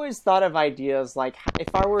always thought of ideas like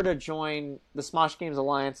if I were to join the Smosh Games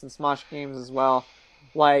Alliance and Smosh Games as well,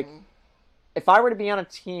 like if I were to be on a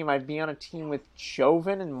team, I'd be on a team with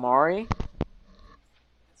Joven and Mari,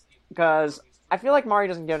 because I feel like Mari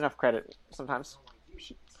doesn't get enough credit sometimes.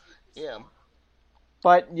 Yeah.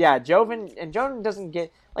 But yeah, Joven doesn't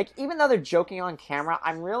get like even though they're joking on camera,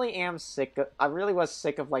 I really was sick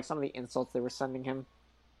of like some of the insults they were sending him.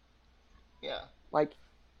 Yeah. Like.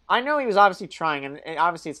 I know he was obviously trying, and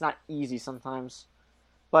obviously it's not easy sometimes,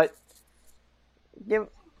 but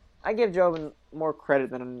I give Joven more credit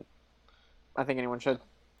than I think anyone should.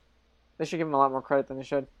 They should give him a lot more credit than they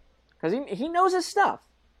should, because he knows his stuff.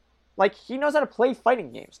 Like he knows how to play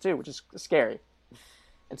fighting games too, which is scary.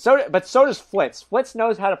 And so does Flitz. Flitz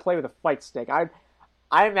knows how to play with a fight stick. I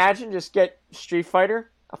imagine just get Street Fighter,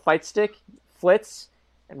 a fight stick, Flitz,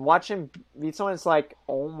 and watch him beat someone. It's like,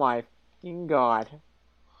 oh my fucking god.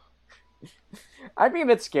 I'd be a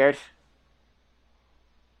bit scared.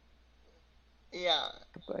 Yeah.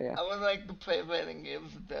 But, yeah. I would like to play fighting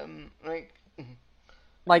games with them. Like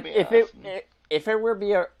if awesome. if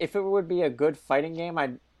it would be a good fighting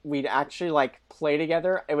game, we'd actually like play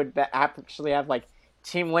together. It would actually have like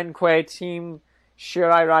Team Lin Kuei, Team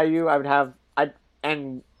Shirai Ryu.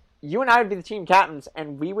 And you and I would be the team captains,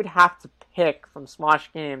 and we would have to pick from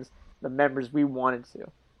Smosh Games the members we wanted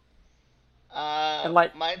to. And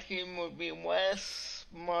like my team would be Wes,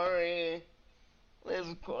 Mari,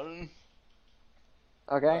 Lasercorn.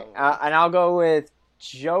 Okay, and I'll go with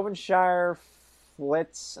Jovenshire,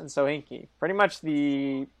 Flitz, and Sohinki. Pretty much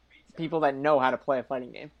the people that know how to play a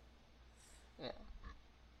fighting game. Yeah.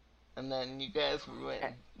 And then you guys would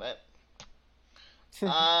win, but.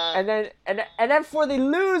 And then for the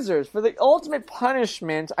losers, for the ultimate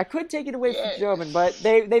punishment, I could take it away from Joven, but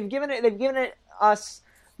they've given it us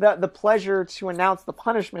the pleasure to announce the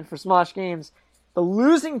punishment for Smosh Games. The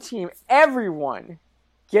losing team, everyone,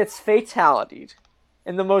 gets fatality'd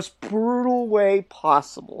in the most brutal way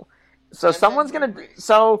possible. So some people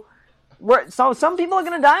are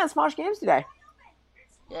gonna die on Smosh Games today.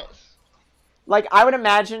 Yes. Like I would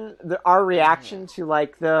imagine our reaction to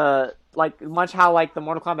much how like the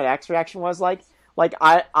Mortal Kombat X reaction was like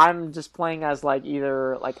I'm just playing as like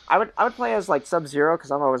either like I would play as like Sub-Zero because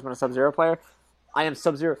I've always been a Sub-Zero player. I am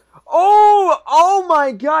Sub-Zero. Oh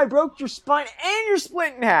my god, I broke your spine and you're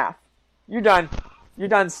split in half. You're done. You're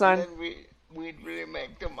done, son. And then we'd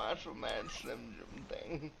remake the Macho Man Slim Jim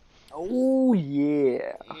thing. Oh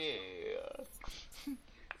yeah. Yeah.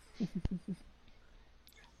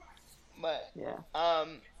 But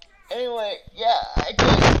anyway, yeah, I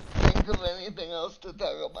can't think of anything else to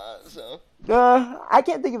talk about, so. I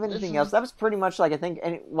can't think of anything else. That was pretty much like I think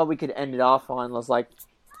what we could end it off on was like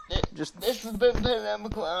This has been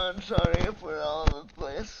Pandemic Lounge. Sorry if we're all over the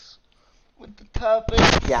place with the topics.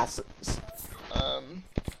 Yes.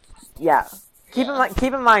 Yeah. Keep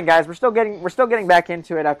in mind, guys. We're still getting back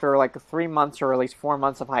into it after like 3 months or at least 4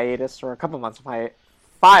 months of hiatus, or a couple months of hiatus.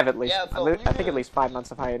 5 at least. Yeah, I think at least 5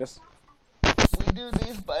 months of hiatus. We do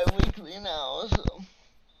these bi-weekly now, so.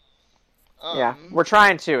 Yeah, we're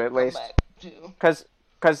trying to at least. Because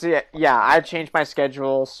I changed my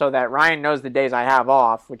schedule so that Ryan knows the days I have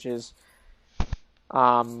off, which is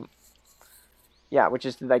like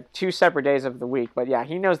 2 separate days of the week. But yeah,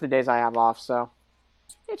 he knows the days I have off, so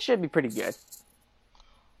it should be pretty good.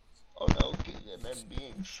 Oh no, and then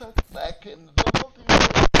being sucked back into the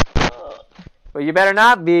multiverse. But you better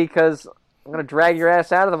not be, because I'm gonna drag your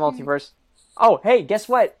ass out of the multiverse. Oh, hey, guess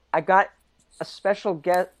what? I got a special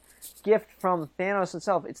gift from Thanos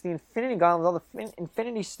himself. It's the Infinity Gauntlet with all the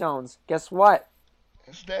Infinity Stones. Guess what?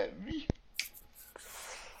 Is that me?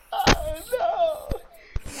 Oh no!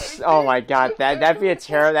 Oh my god, that'd be a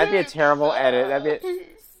terrible edit.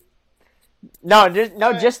 No,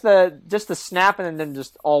 Alright. just the snap and then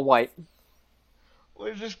just all white.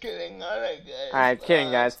 We're just kidding. Alright, guys. Alright,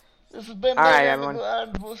 kidding, guys. This has been Alright, Better everyone.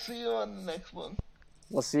 Underground. We'll see you on the next one.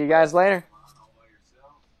 We'll see you guys later.